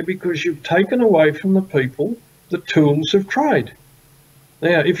us there because you've taken away from the people the tools of trade.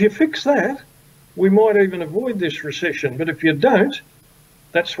 Now, if you fix that, we might even avoid this recession. But if you don't,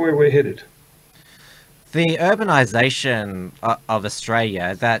 that's where we're headed. The urbanisation of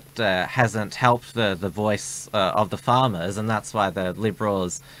Australia, that hasn't helped the voice of the farmers, and that's why the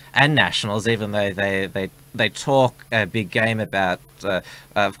Liberals and Nationals, even though they talk a big game about,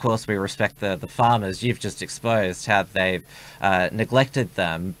 of course, we respect the farmers, you've just exposed how they've neglected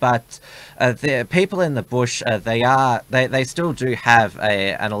them. But the people in the bush, they still do have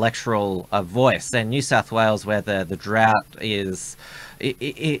an electoral voice. And New South Wales, where the drought is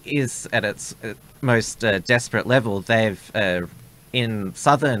at its most desperate level, they've in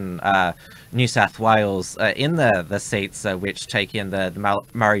southern New South Wales, in the seats which take in the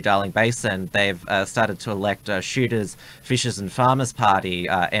Murray Darling Basin, they've started to elect Shooters, Fishers and Farmers Party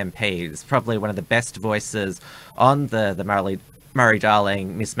MPs. Probably one of the best voices on the Murray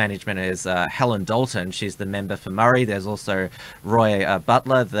Darling Mismanagement is Helen Dalton. She's the member for Murray. There's also Roy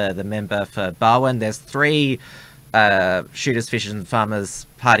Butler, the member for Barwon. There's three Shooters, Fishers and Farmers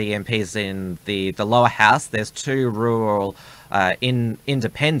Party MPs in the lower house. There's two rural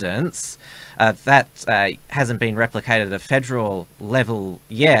independents. That hasn't been replicated at a federal level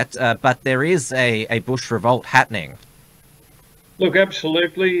yet, but there is a bush revolt happening. Look,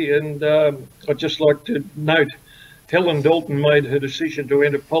 absolutely, and I'd just like to note Helen Dalton made her decision to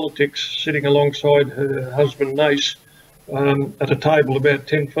enter politics sitting alongside her husband Nace at a table about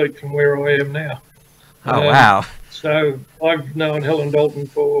 10 feet from where I am now. Oh, wow. So I've known Helen Dalton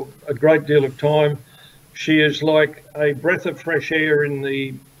for a great deal of time. She is like a breath of fresh air in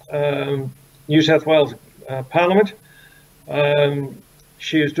the New South Wales Parliament.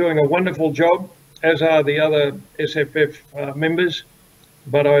 She is doing a wonderful job, as are the other SFF members.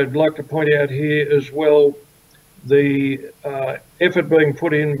 But I'd like to point out here as well the effort being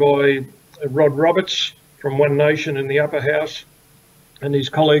put in by Rod Roberts from One Nation in the upper house and his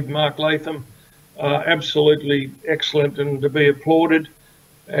colleague Mark Latham. Absolutely excellent and to be applauded.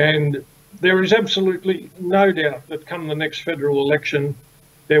 And there is absolutely no doubt that come the next federal election,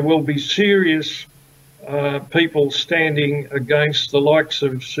 there will be serious people standing against the likes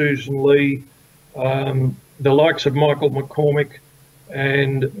of Susan Lee, the likes of Michael McCormick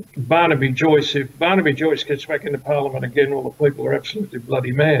and Barnaby Joyce. If Barnaby Joyce gets back into Parliament again, all the people are absolutely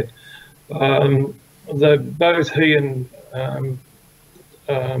bloody mad. Both he and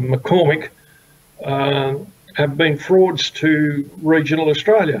McCormick have been frauds to regional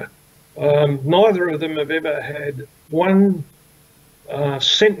Australia. Neither of them have ever had one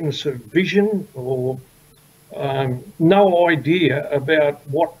sentence of vision or no idea about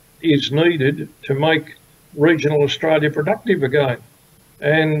what is needed to make regional Australia productive again.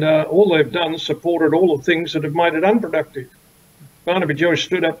 And all they've done is supported all the things that have made it unproductive. Barnaby Joyce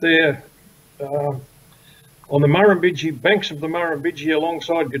stood up there on the Murrumbidgee, banks of the Murrumbidgee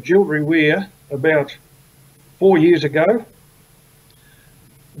alongside Gajildri Weir about 4 years ago.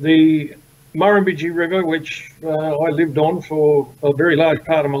 The Murrumbidgee River, which I lived on for a very large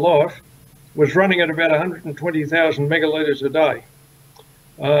part of my life, was running at about 120,000 megalitres a day.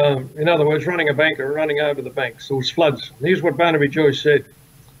 In other words, running a banker, running over the banks. There was floods. And here's what Barnaby Joyce said.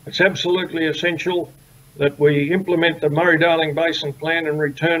 It's absolutely essential that we implement the Murray Darling Basin Plan and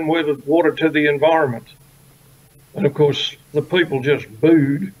return water to the environment. And of course, the people just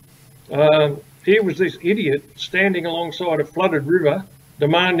booed. Here was this idiot standing alongside a flooded river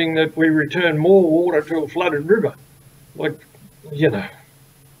demanding that we return more water to a flooded river. Like, you know.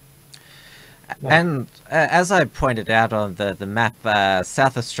 No. And as I pointed out on the map,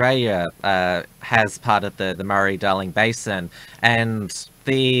 South Australia has part of the Murray Darling Basin, and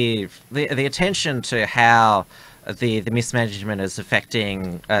the attention to how the mismanagement is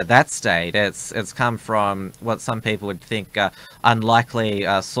affecting that state, it's come from what some people would think unlikely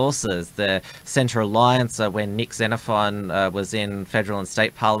sources. The Centre Alliance, when Nick Xenophon was in federal and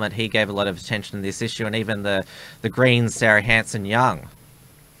state parliament, he gave a lot of attention to this issue, and even the Greens, Sarah Hanson-Young.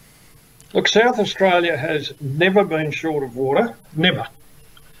 Look, South Australia has never been short of water, never,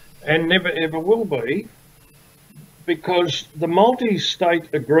 and never ever will be, because the multi-state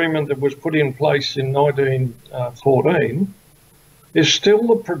agreement that was put in place in 1914 is still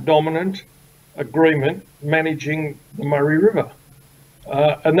the predominant agreement managing the Murray River.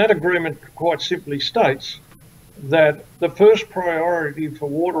 And that agreement quite simply states that the first priority for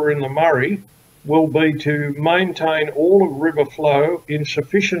water in the Murray will be to maintain all of river flow in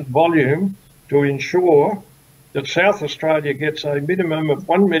sufficient volume to ensure that South Australia gets a minimum of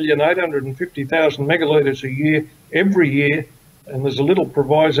 1,850,000 megalitres a year every year, and there's a little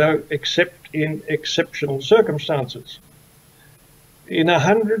proviso, except in exceptional circumstances. In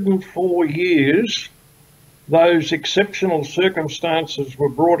 104 years, those exceptional circumstances were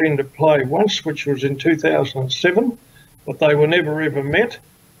brought into play once, which was in 2007, but they were never ever met.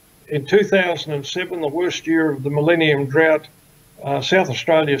 In 2007, the worst year of the millennium drought, South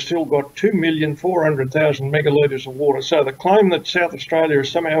Australia still got 2,400,000 megalitres of water. So the claim that South Australia has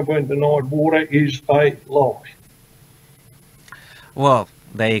somehow been denied water is a lie. Well,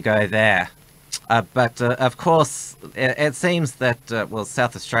 there you go there. But of course, it seems that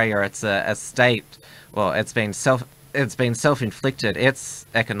South Australia, it's a state. Well, it's been self-inflicted. Its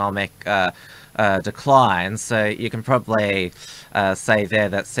economic decline. So you can probably say there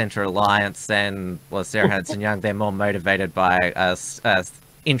that Centre Alliance and Sarah Hanson-Young, they're more motivated by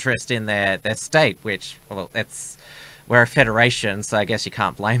interest in their state, which, well, we're a federation, so I guess you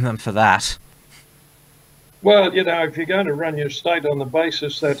can't blame them for that. Well, you know, if you're going to run your state on the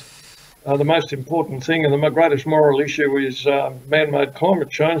basis that the most important thing and the greatest moral issue is man-made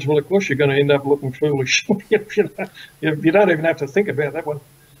climate change, well, of course you're going to end up looking foolish. You don't even have to think about that one.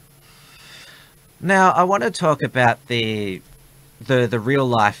 Now, I want to talk about the real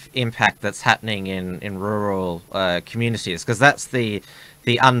life impact that's happening in rural communities, because that's the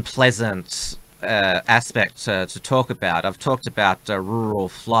unpleasant aspect to talk about. I've talked about rural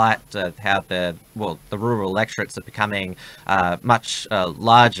flight, how the rural electorates are becoming much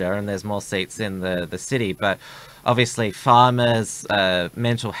larger, and there's more seats in the city. But obviously, farmers,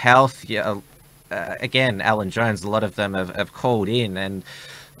 mental health. Again, Alan Jones, a lot of them have called in, and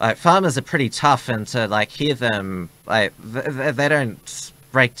farmers are pretty tough, and to hear them, they don't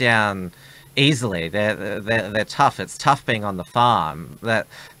break down easily. They're tough. It's tough being on the farm.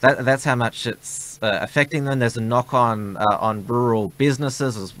 That's how much it's affecting them. There's a knock on rural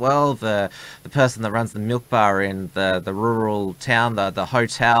businesses as well. The person that runs the milk bar in the rural town, the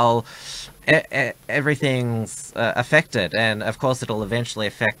hotel, everything's affected, and of course it'll eventually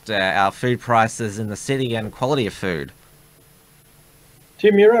affect our food prices in the city and quality of food.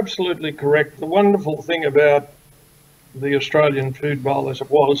 Tim, you're absolutely correct. The wonderful thing about the Australian food bowl as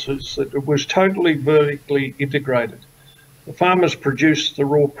it was is that it was totally vertically integrated. The farmers produced the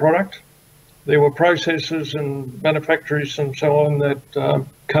raw product. There were processors and manufacturers and so on that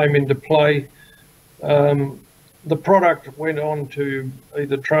came into play. The product went on to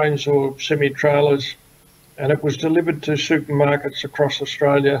either trains or semi-trailers, and it was delivered to supermarkets across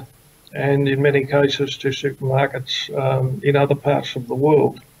Australia, and in many cases to supermarkets in other parts of the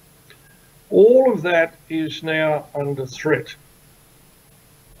world. All of that is now under threat.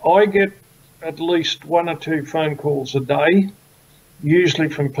 I get at least 1 or 2 phone calls a day, usually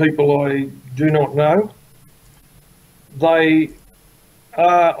from people I do not know. They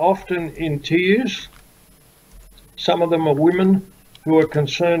are often in tears. Some of them are women who are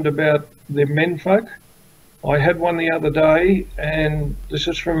concerned about their menfolk. I had one the other day, and this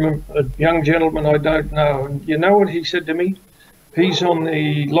is from a young gentleman I don't know. And you know what he said to me? He's on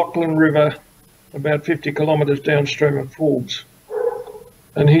the Lachlan River, about 50 kilometres downstream of Forbes.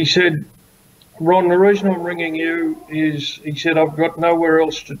 And he said, Ron, the reason I'm ringing you is, he said, I've got nowhere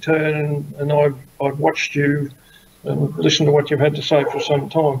else to turn, and I've watched you and listened to what you've had to say for some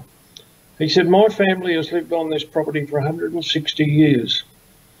time. He said, my family has lived on this property for 160 years.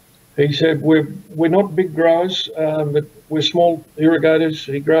 He said, we're not big growers, but we're small irrigators.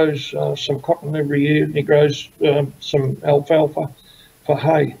 He grows some cotton every year, and he grows some alfalfa for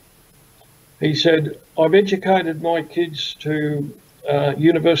hay. He said, I've educated my kids to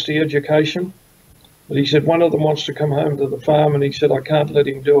university education, but he said one of them wants to come home to the farm, and he said, I can't let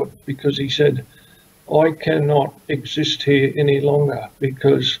him do it because he said, I cannot exist here any longer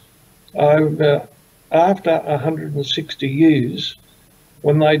because after 160 years,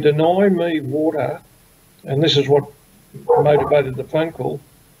 when they deny me water, and this is what motivated the phone call,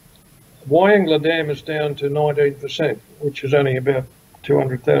 Wyangla Dam is down to 19%, which is only about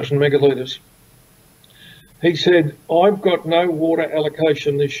 200,000 megalitres. He said, I've got no water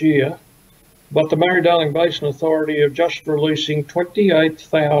allocation this year, but the Murray Darling Basin Authority are just releasing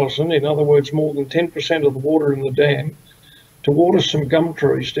 28,000, in other words, more than 10% of the water in the dam, to water some gum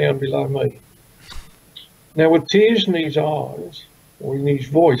trees down below me. Now, with tears in his eyes, or in his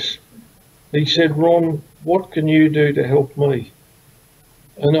voice, he said, Ron, what can you do to help me?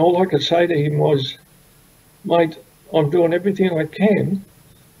 And all I could say to him was, mate, I'm doing everything I can,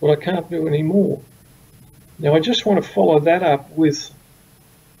 but I can't do any more. Now, I just want to follow that up with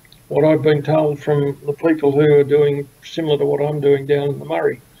what I've been told from the people who are doing similar to what I'm doing down in the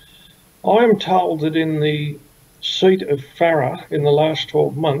Murray. I am told that in the seat of Farrer in the last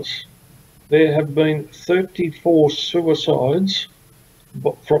 12 months, there have been 34 suicides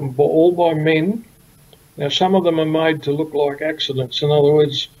all by men. Now, some of them are made to look like accidents. In other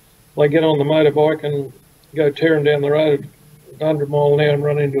words, they get on the motorbike and go tearing down the road at 100 mile an hour and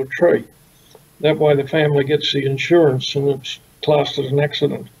run into a tree. That way the family gets the insurance and it's classed as an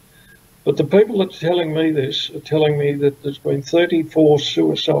accident. But the people that are telling me this are telling me that there's been 34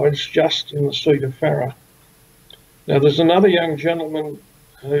 suicides just in the seat of Farrer. Now, there's another young gentleman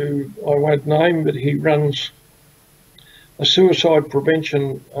who I won't name, but he runs a suicide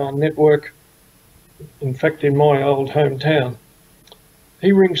prevention network, in fact, in my old hometown.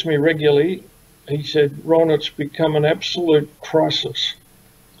 He rings me regularly. He said, Ron, it's become an absolute crisis.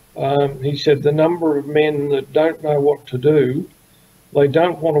 He said the number of men that don't know what to do, they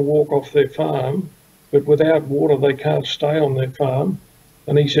don't want to walk off their farm, but without water they can't stay on their farm.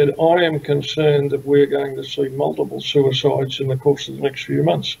 And he said, I am concerned that we're going to see multiple suicides in the course of the next few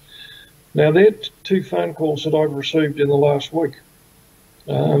months. Now, they're two phone calls that I've received in the last week.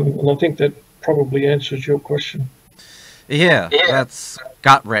 And I think that probably answers your question. Yeah, that's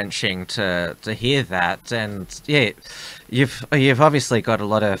gut-wrenching to hear that. And yeah, you've obviously got a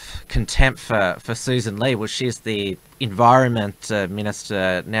lot of contempt for Susan Lee. Well, she's the Environment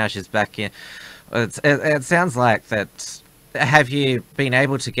Minister now. She's back in. It sounds like that. Have you been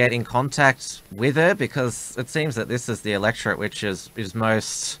able to get in contact with her? Because it seems that this is the electorate which is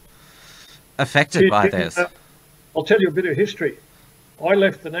most affected by this. I'll tell you a bit of history. I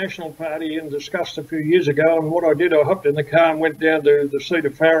left the National Party in disgust a few years ago, and what I did, I hopped in the car and went down to the seat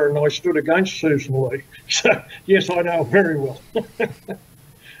of Farrer, and I stood against Susan Lee. So, yes, I know her very well.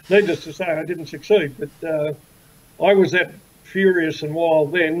 Needless to say, I didn't succeed, but I was that furious and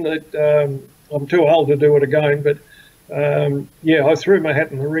wild then that I'm too old to do it again, but yeah, I threw my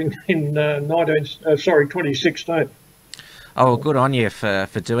hat in the ring in 2016. Oh, good on you for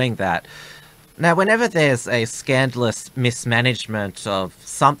doing that. Now, whenever there's a scandalous mismanagement of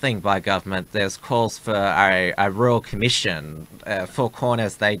something by government, there's calls for a royal commission. Four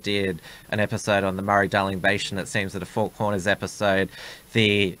Corners, they did an episode on the Murray Darling Basin. It seems that a Four Corners episode,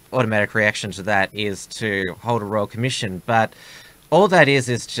 the automatic reaction to that is to hold a royal commission. But all that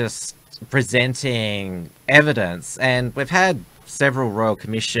is just presenting evidence. And we've had several royal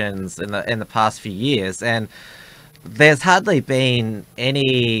commissions in the past few years, and there's hardly been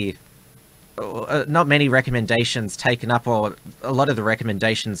any... not many recommendations taken up, or a lot of the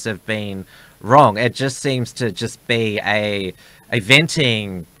recommendations have been wrong. It just seems to just be a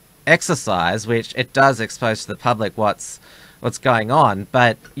venting exercise, which it does expose to the public what's going on.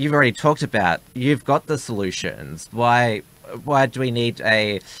 But you've already talked about, you've got the solutions. Why do we need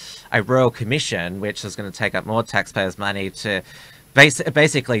a royal commission, which is going to take up more taxpayers' money to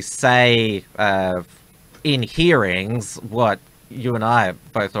basically say in hearings what you and I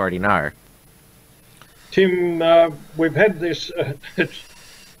both already know? Tim, we've had this, it's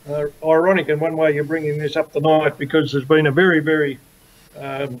ironic in one way you're bringing this up tonight, because there's been a very, very,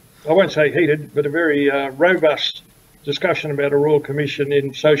 I won't say heated, but a very robust discussion about a Royal Commission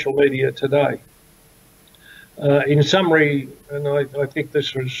in social media today. In summary, and I think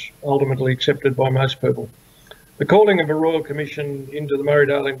this was ultimately accepted by most people, the calling of a Royal Commission into the Murray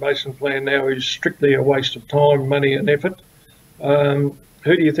Darling Basin Plan now is strictly a waste of time, money and effort. Who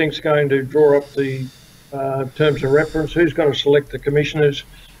do you think is going to draw up the terms of reference? Who's going to select the commissioners?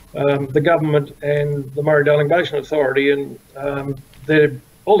 The government and the Murray Darling Basin Authority, and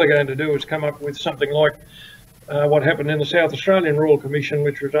all they're going to do is come up with something like what happened in the South Australian Royal Commission,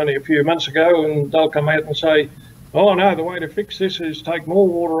 which was only a few months ago, and they'll come out and say, oh no, the way to fix this is take more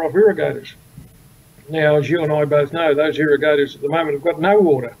water off irrigators. Now, as you and I both know, those irrigators at the moment have got no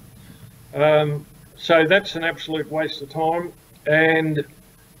water. So that's an absolute waste of time. And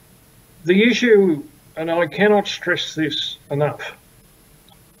the issue, and I cannot stress this enough,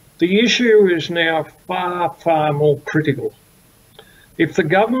 the issue is now far, far more critical. If the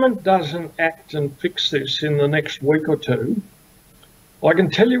government doesn't act and fix this in the next week or two, I can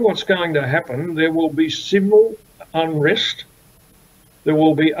tell you what's going to happen. There will be civil unrest. There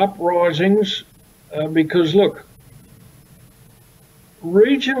will be uprisings because, look,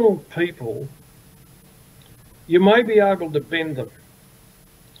 regional people, you may be able to bend them.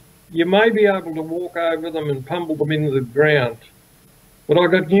 You may be able to walk over them and pummel them into the ground. But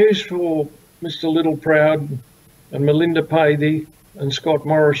I've got news for Mr. Littleproud and Melinda Pathy and Scott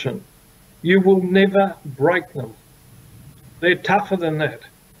Morrison. You will never break them. They're tougher than that.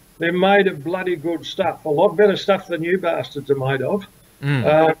 They're made of bloody good stuff, a lot better stuff than you bastards are made of.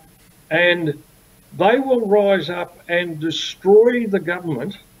 And they will rise up and destroy the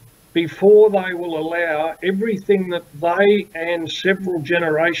government before they will allow everything that they and several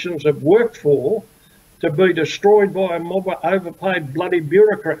generations have worked for to be destroyed by a mob of overpaid bloody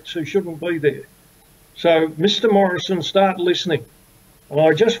bureaucrats who shouldn't be there. So, Mr. Morrison, start listening. And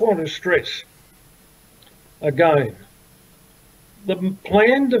I just want to stress, again, the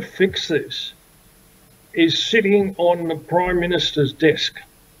plan to fix this is sitting on the Prime Minister's desk.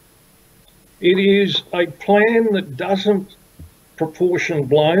 It is a plan that doesn't proportion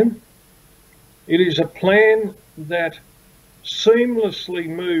blame. It is a plan that seamlessly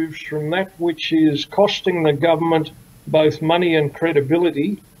moves from that which is costing the government both money and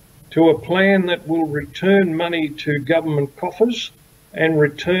credibility to a plan that will return money to government coffers and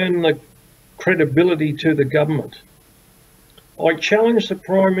return the credibility to the government. I challenge the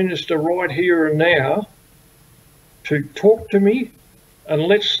Prime Minister right here and now to talk to me, and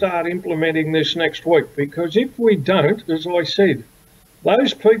let's start implementing this next week, because if we don't, as I said,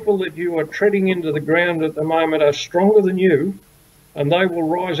 those people that you are treading into the ground at the moment are stronger than you, and they will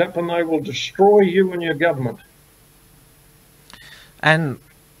rise up and they will destroy you and your government. And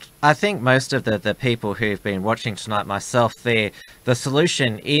I think most of the people who've been watching tonight, myself, the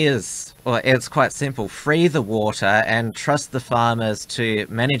solution is, or it's quite simple: free the water and trust the farmers to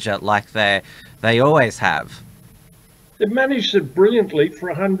manage it like they always have. They've managed it brilliantly for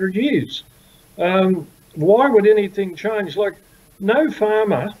 100 years. Why would anything change? Like, no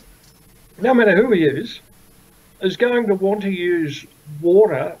farmer, no matter who he is going to want to use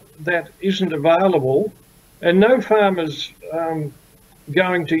water that isn't available, and no farmer's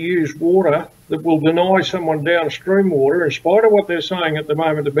going to use water that will deny someone downstream water, in spite of what they're saying at the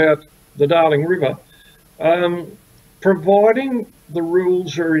moment about the Darling River, providing the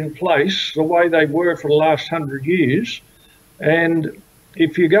rules are in place the way they were for the last 100 years. And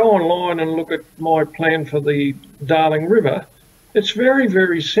if you go online and look at my plan for the Darling River, it's very,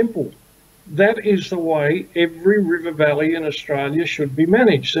 very simple. That is the way every river valley in Australia should be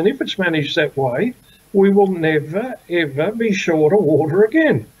managed. And if it's managed that way, we will never, ever be short of water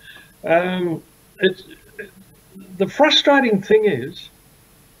again. The frustrating thing is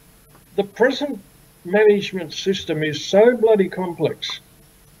the present management system is so bloody complex,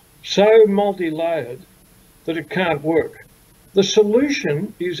 so multi-layered, that it can't work. The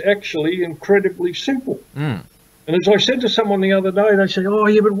solution is actually incredibly simple. And as I said to someone the other day, they said, oh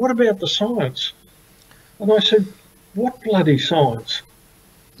yeah, but what about the science? And I said, what bloody science?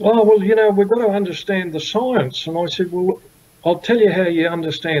 Oh, well, you know, we've got to understand the science. And I said, well, I'll tell you how you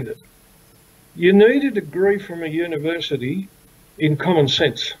understand it. You need a degree from a university in common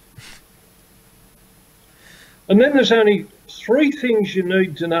sense. And then there's only 3 things you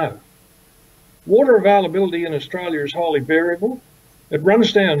need to know. Water availability in Australia is highly variable. It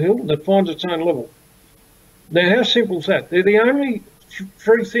runs downhill and it finds its own level. Now, how simple is that? They're the only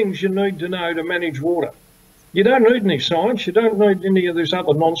 3 things you need to know to manage water. You don't need any science. You don't need any of this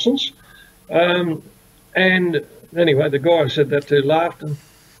other nonsense. And anyway, the guy I said that to laughed.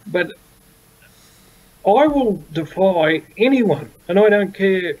 But I will defy anyone, and I don't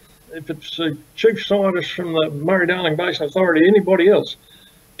care if it's the chief scientist from the Murray Darling Basin Authority, anybody else,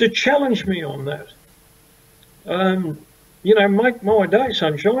 to challenge me on that. You know, make my day,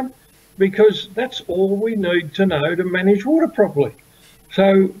 sunshine, because that's all we need to know to manage water properly.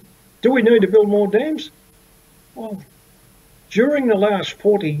 So, do we need to build more dams? Well, during the last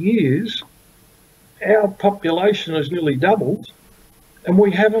 40 years, our population has nearly doubled, and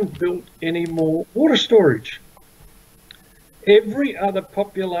we haven't built any more water storage. Every other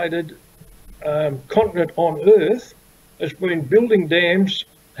populated continent on Earth has been building dams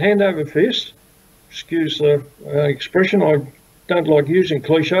hand over fist. Excuse the expression, I don't like using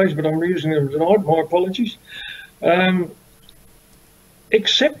cliches, but I'm using them tonight, my apologies.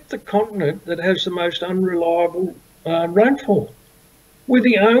 Except the continent that has the most unreliable rainfall. We're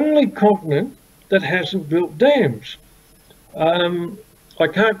the only continent that hasn't built dams. I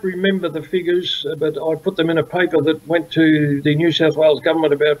can't remember the figures, but I put them in a paper that went to the New South Wales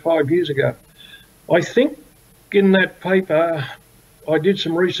government about 5 years ago. I think in that paper, I did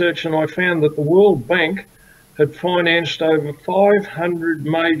some research and I found that the World Bank had financed over 500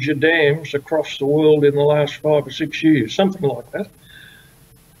 major dams across the world in the last 5 or 6 years, something like that.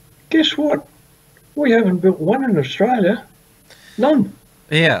 Guess what? We haven't built one in Australia. None.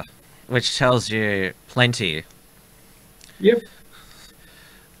 Yeah, which tells you plenty. Yep.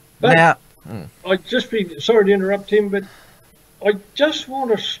 But now, I'd just be sorry to interrupt him, but I just want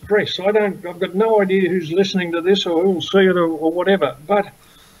to stress, I've got no idea who's listening to this or who'll see it or whatever, but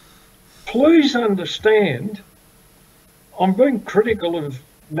please understand, I'm being critical of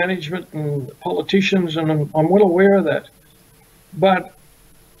management and politicians, and I'm well aware of that. But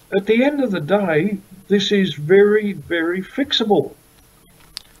at the end of the day, this is very, very fixable.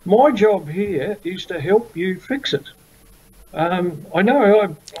 My job here is to help you fix it. I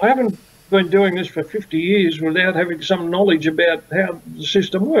know I haven't been doing this for 50 years without having some knowledge about how the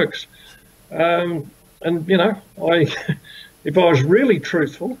system works. And, you know, if I was really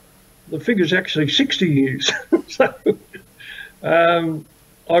truthful, the figure's actually 60 years. So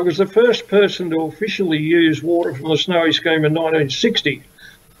I was the first person to officially use water from the Snowy Scheme in 1960.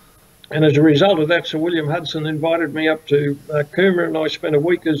 And as a result of that, Sir William Hudson invited me up to Cooma, and I spent a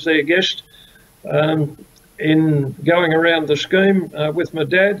week as their guest in going around the scheme with my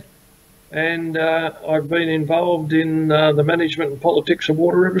dad. And I've been involved in the management and politics of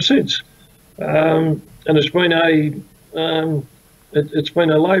water ever since. And it's been a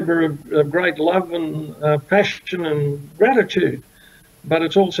labour of great love and passion and gratitude. But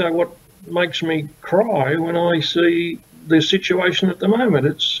it's also what makes me cry when I see the situation at the moment.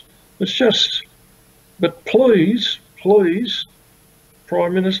 It's just, but please,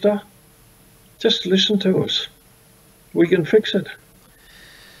 Prime Minister, just listen to us. We can fix it.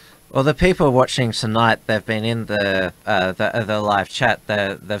 Well, the people watching tonight, they've been in the live chat.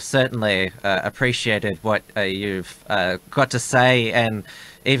 They've certainly appreciated what you've got to say, and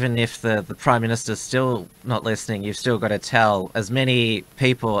even if the Prime Minister's still not listening, you've still got to tell as many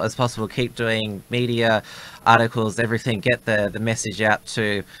people as possible. Keep doing media articles, everything. Get the message out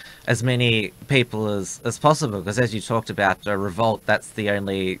to as many people as possible, because as you talked about, a revolt, that's the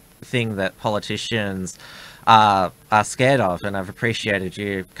only thing that politicians are scared of. And I've appreciated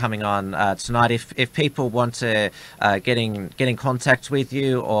you coming on tonight. If people want to get in contact with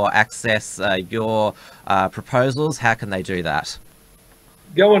you or access your proposals, how can they do that?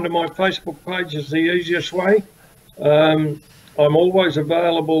 Go onto my Facebook page is the easiest way. I'm always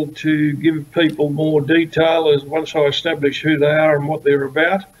available to give people more detail as once I establish who they are and what they're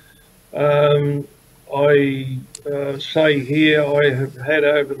about. I say here I have had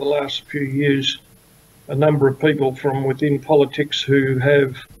over the last few years a number of people from within politics who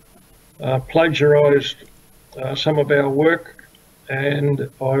have plagiarised some of our work, and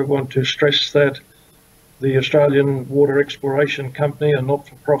I want to stress that the Australian Water Exploration Company, a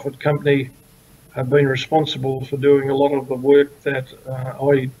not-for-profit company, have been responsible for doing a lot of the work that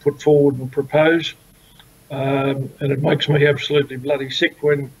I put forward and propose. And it makes me absolutely bloody sick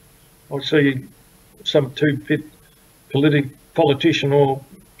when I see some two-pit politician or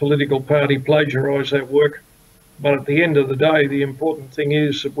political party plagiarise that work. But at the end of the day, the important thing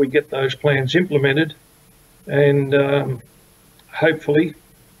is that we get those plans implemented, and hopefully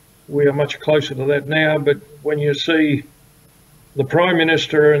we are much closer to that now. But when you see the Prime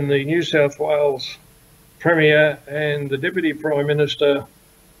Minister and the New South Wales Premier and the Deputy Prime Minister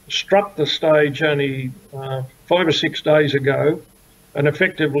struck the stage only 5 or 6 days ago and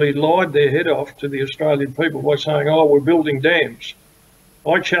effectively lied their head off to the Australian people by saying, oh, we're building dams.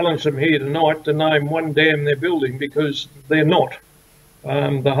 I challenge them here tonight to name one dam they're building, because they're not.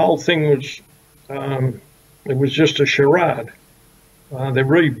 The whole thing was, it was just a charade. They're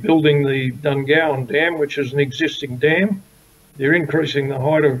rebuilding the Dungowan Dam, which is an existing dam. They're increasing the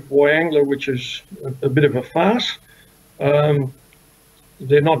height of Wyangla, which is a bit of a farce.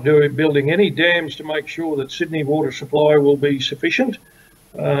 They're not building any dams to make sure that Sydney water supply will be sufficient.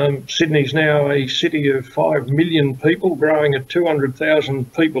 Sydney's now a city of 5 million people, growing at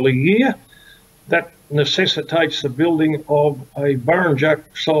 200,000 people a year. That necessitates the building of a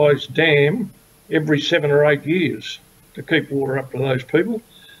Burrinjuck-sized dam every 7 or 8 years to keep water up to those people.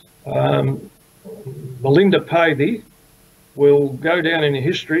 Melinda Pavey will go down in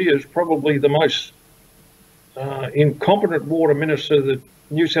history as probably the most incompetent water minister that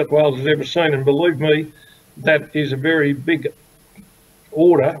New South Wales has ever seen, and believe me, that is a very big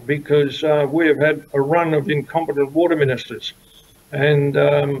order, because we have had a run of incompetent water ministers, and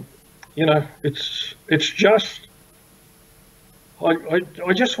you know, it's just,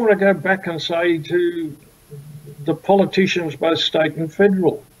 I just want to go back and say to the politicians, both state and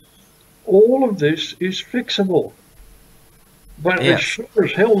federal, all of this is fixable. But yes, it's sure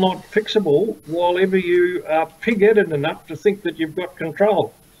as hell not fixable while ever you are pig-headed enough to think that you've got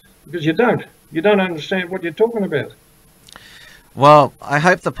control, because you don't. You don't understand what you're talking about. Well, I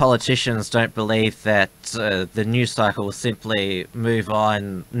hope the politicians don't believe that the news cycle will simply move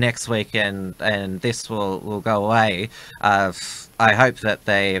on next week and this will go away. I hope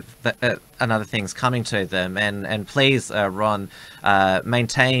that another thing's coming to them, and please, Ron,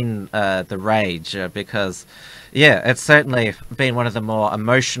 maintain the rage, because yeah, it's certainly been one of the more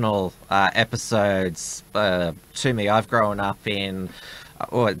emotional episodes to me. I've grown up in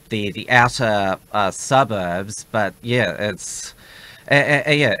the outer suburbs, but yeah, it's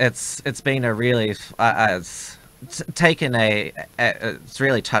been a really it's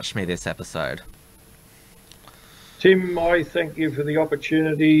really touched me, this episode. Tim, I thank you for the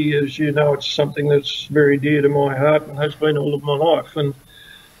opportunity. As you know, it's something that's very dear to my heart and has been all of my life.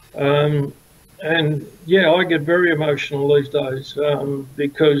 And yeah, I get very emotional these days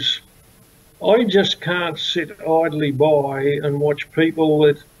because I just can't sit idly by and watch people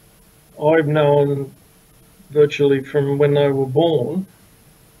that I've known virtually from when they were born.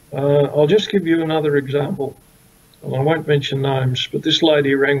 I'll just give you another example, and I won't mention names, but this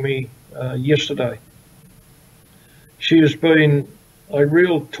lady rang me yesterday. She has been a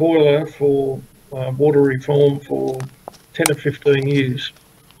real toiler for water reform for 10 or 15 years.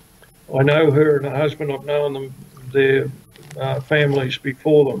 I know her and her husband. I've known them, their families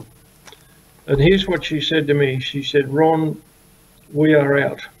before them. And here's what she said to me. She said, "Ron, we are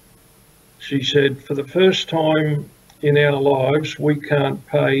out." She said, "For the first time in our lives, we can't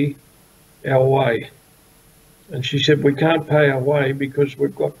pay our way." And she said, "We can't pay our way because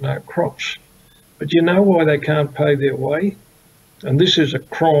we've got no crops." But you know why they can't pay their way? And this is a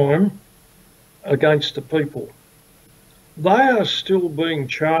crime against the people. They are still being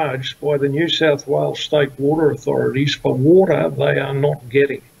charged by the New South Wales state water authorities for water they are not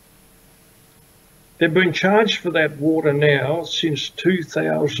getting. They've been charged for that water now since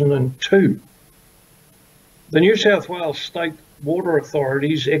 2002. The New South Wales state water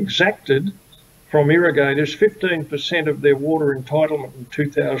authorities exacted from irrigators 15% of their water entitlement in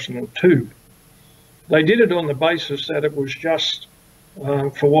 2002. They did it on the basis that it was just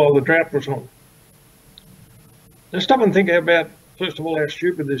for while the drought was on. Now stop and think about, first of all, how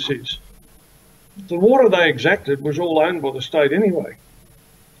stupid this is. The water they exacted was all owned by the state anyway,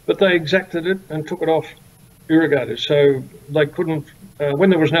 but they exacted it and took it off irrigators. So they couldn't, when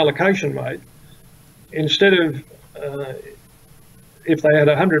there was an allocation made, instead of, if they had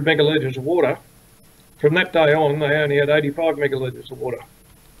 100 megalitres of water, from that day on, they only had 85 megalitres of water.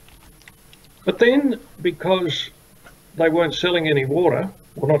 But then, because they weren't selling any water,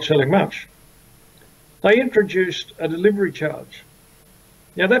 or not selling much, they introduced a delivery charge.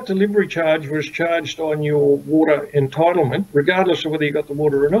 Now that delivery charge was charged on your water entitlement, regardless of whether you got the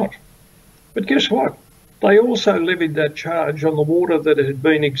water or not. But guess what? They also levied that charge on the water that had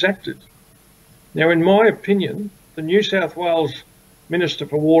been exacted. Now, in my opinion, the New South Wales Minister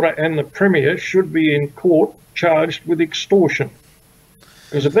for Water and the Premier should be in court charged with extortion.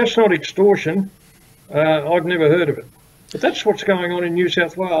 Because if that's not extortion, I've never heard of it. But that's what's going on in New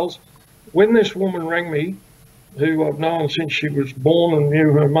South Wales. When this woman rang me, who I've known since she was born and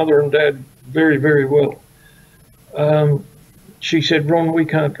knew her mother and dad very, very well, she said, "Ron, we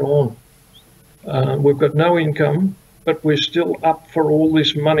can't go on. We've got no income, but we're still up for all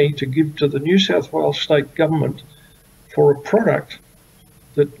this money to give to the New South Wales state government for a product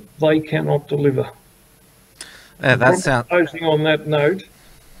that they cannot deliver." That sounds. Closing on that note,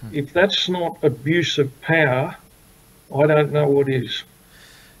 if that's not abuse of power, I don't know what is.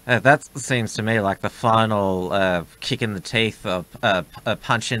 That seems to me like the final kick in the teeth, or a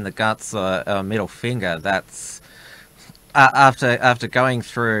punch in the guts, or a middle finger. That's after going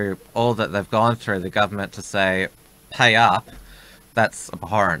through all that they've gone through, the government to say, pay up, that's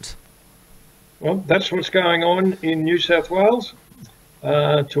abhorrent. Well, that's what's going on in New South Wales.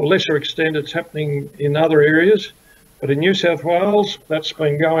 To a lesser extent, it's happening in other areas. But in New South Wales, that's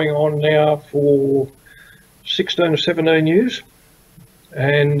been going on now for 16 or 17 years.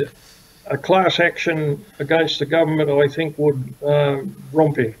 And a class action against the government, I think, would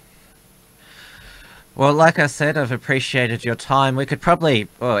romp in. Well, like I said, I've appreciated your time. We could probably,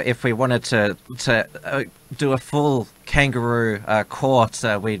 if we wanted to do a full kangaroo court,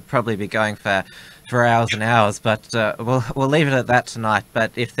 we'd probably be going for hours and hours. But we'll leave it at that tonight.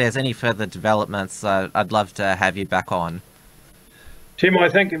 But if there's any further developments, I'd love to have you back on. Tim, I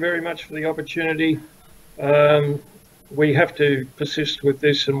thank you very much for the opportunity. We have to persist with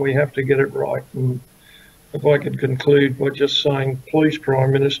this, and we have to get it right. And if I could conclude by just saying, please,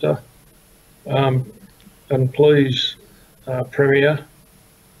 Prime Minister, and please, Premier,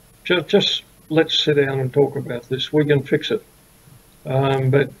 just let's sit down and talk about this. We can fix it.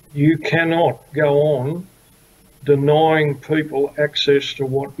 But you cannot go on denying people access to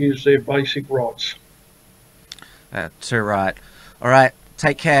what is their basic rights. Too right. All right,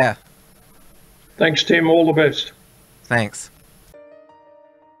 take care. Thanks, Tim. All the best. Thanks.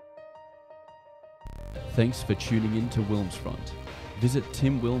 Thanks for tuning in to WilmsFront. Visit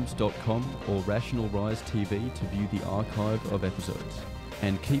timwilms.com or Rational Rise TV to view the archive of episodes.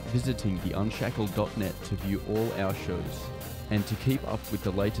 And keep visiting the Unshackled.net to view all our shows and to keep up with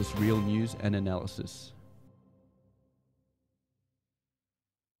the latest real news and analysis.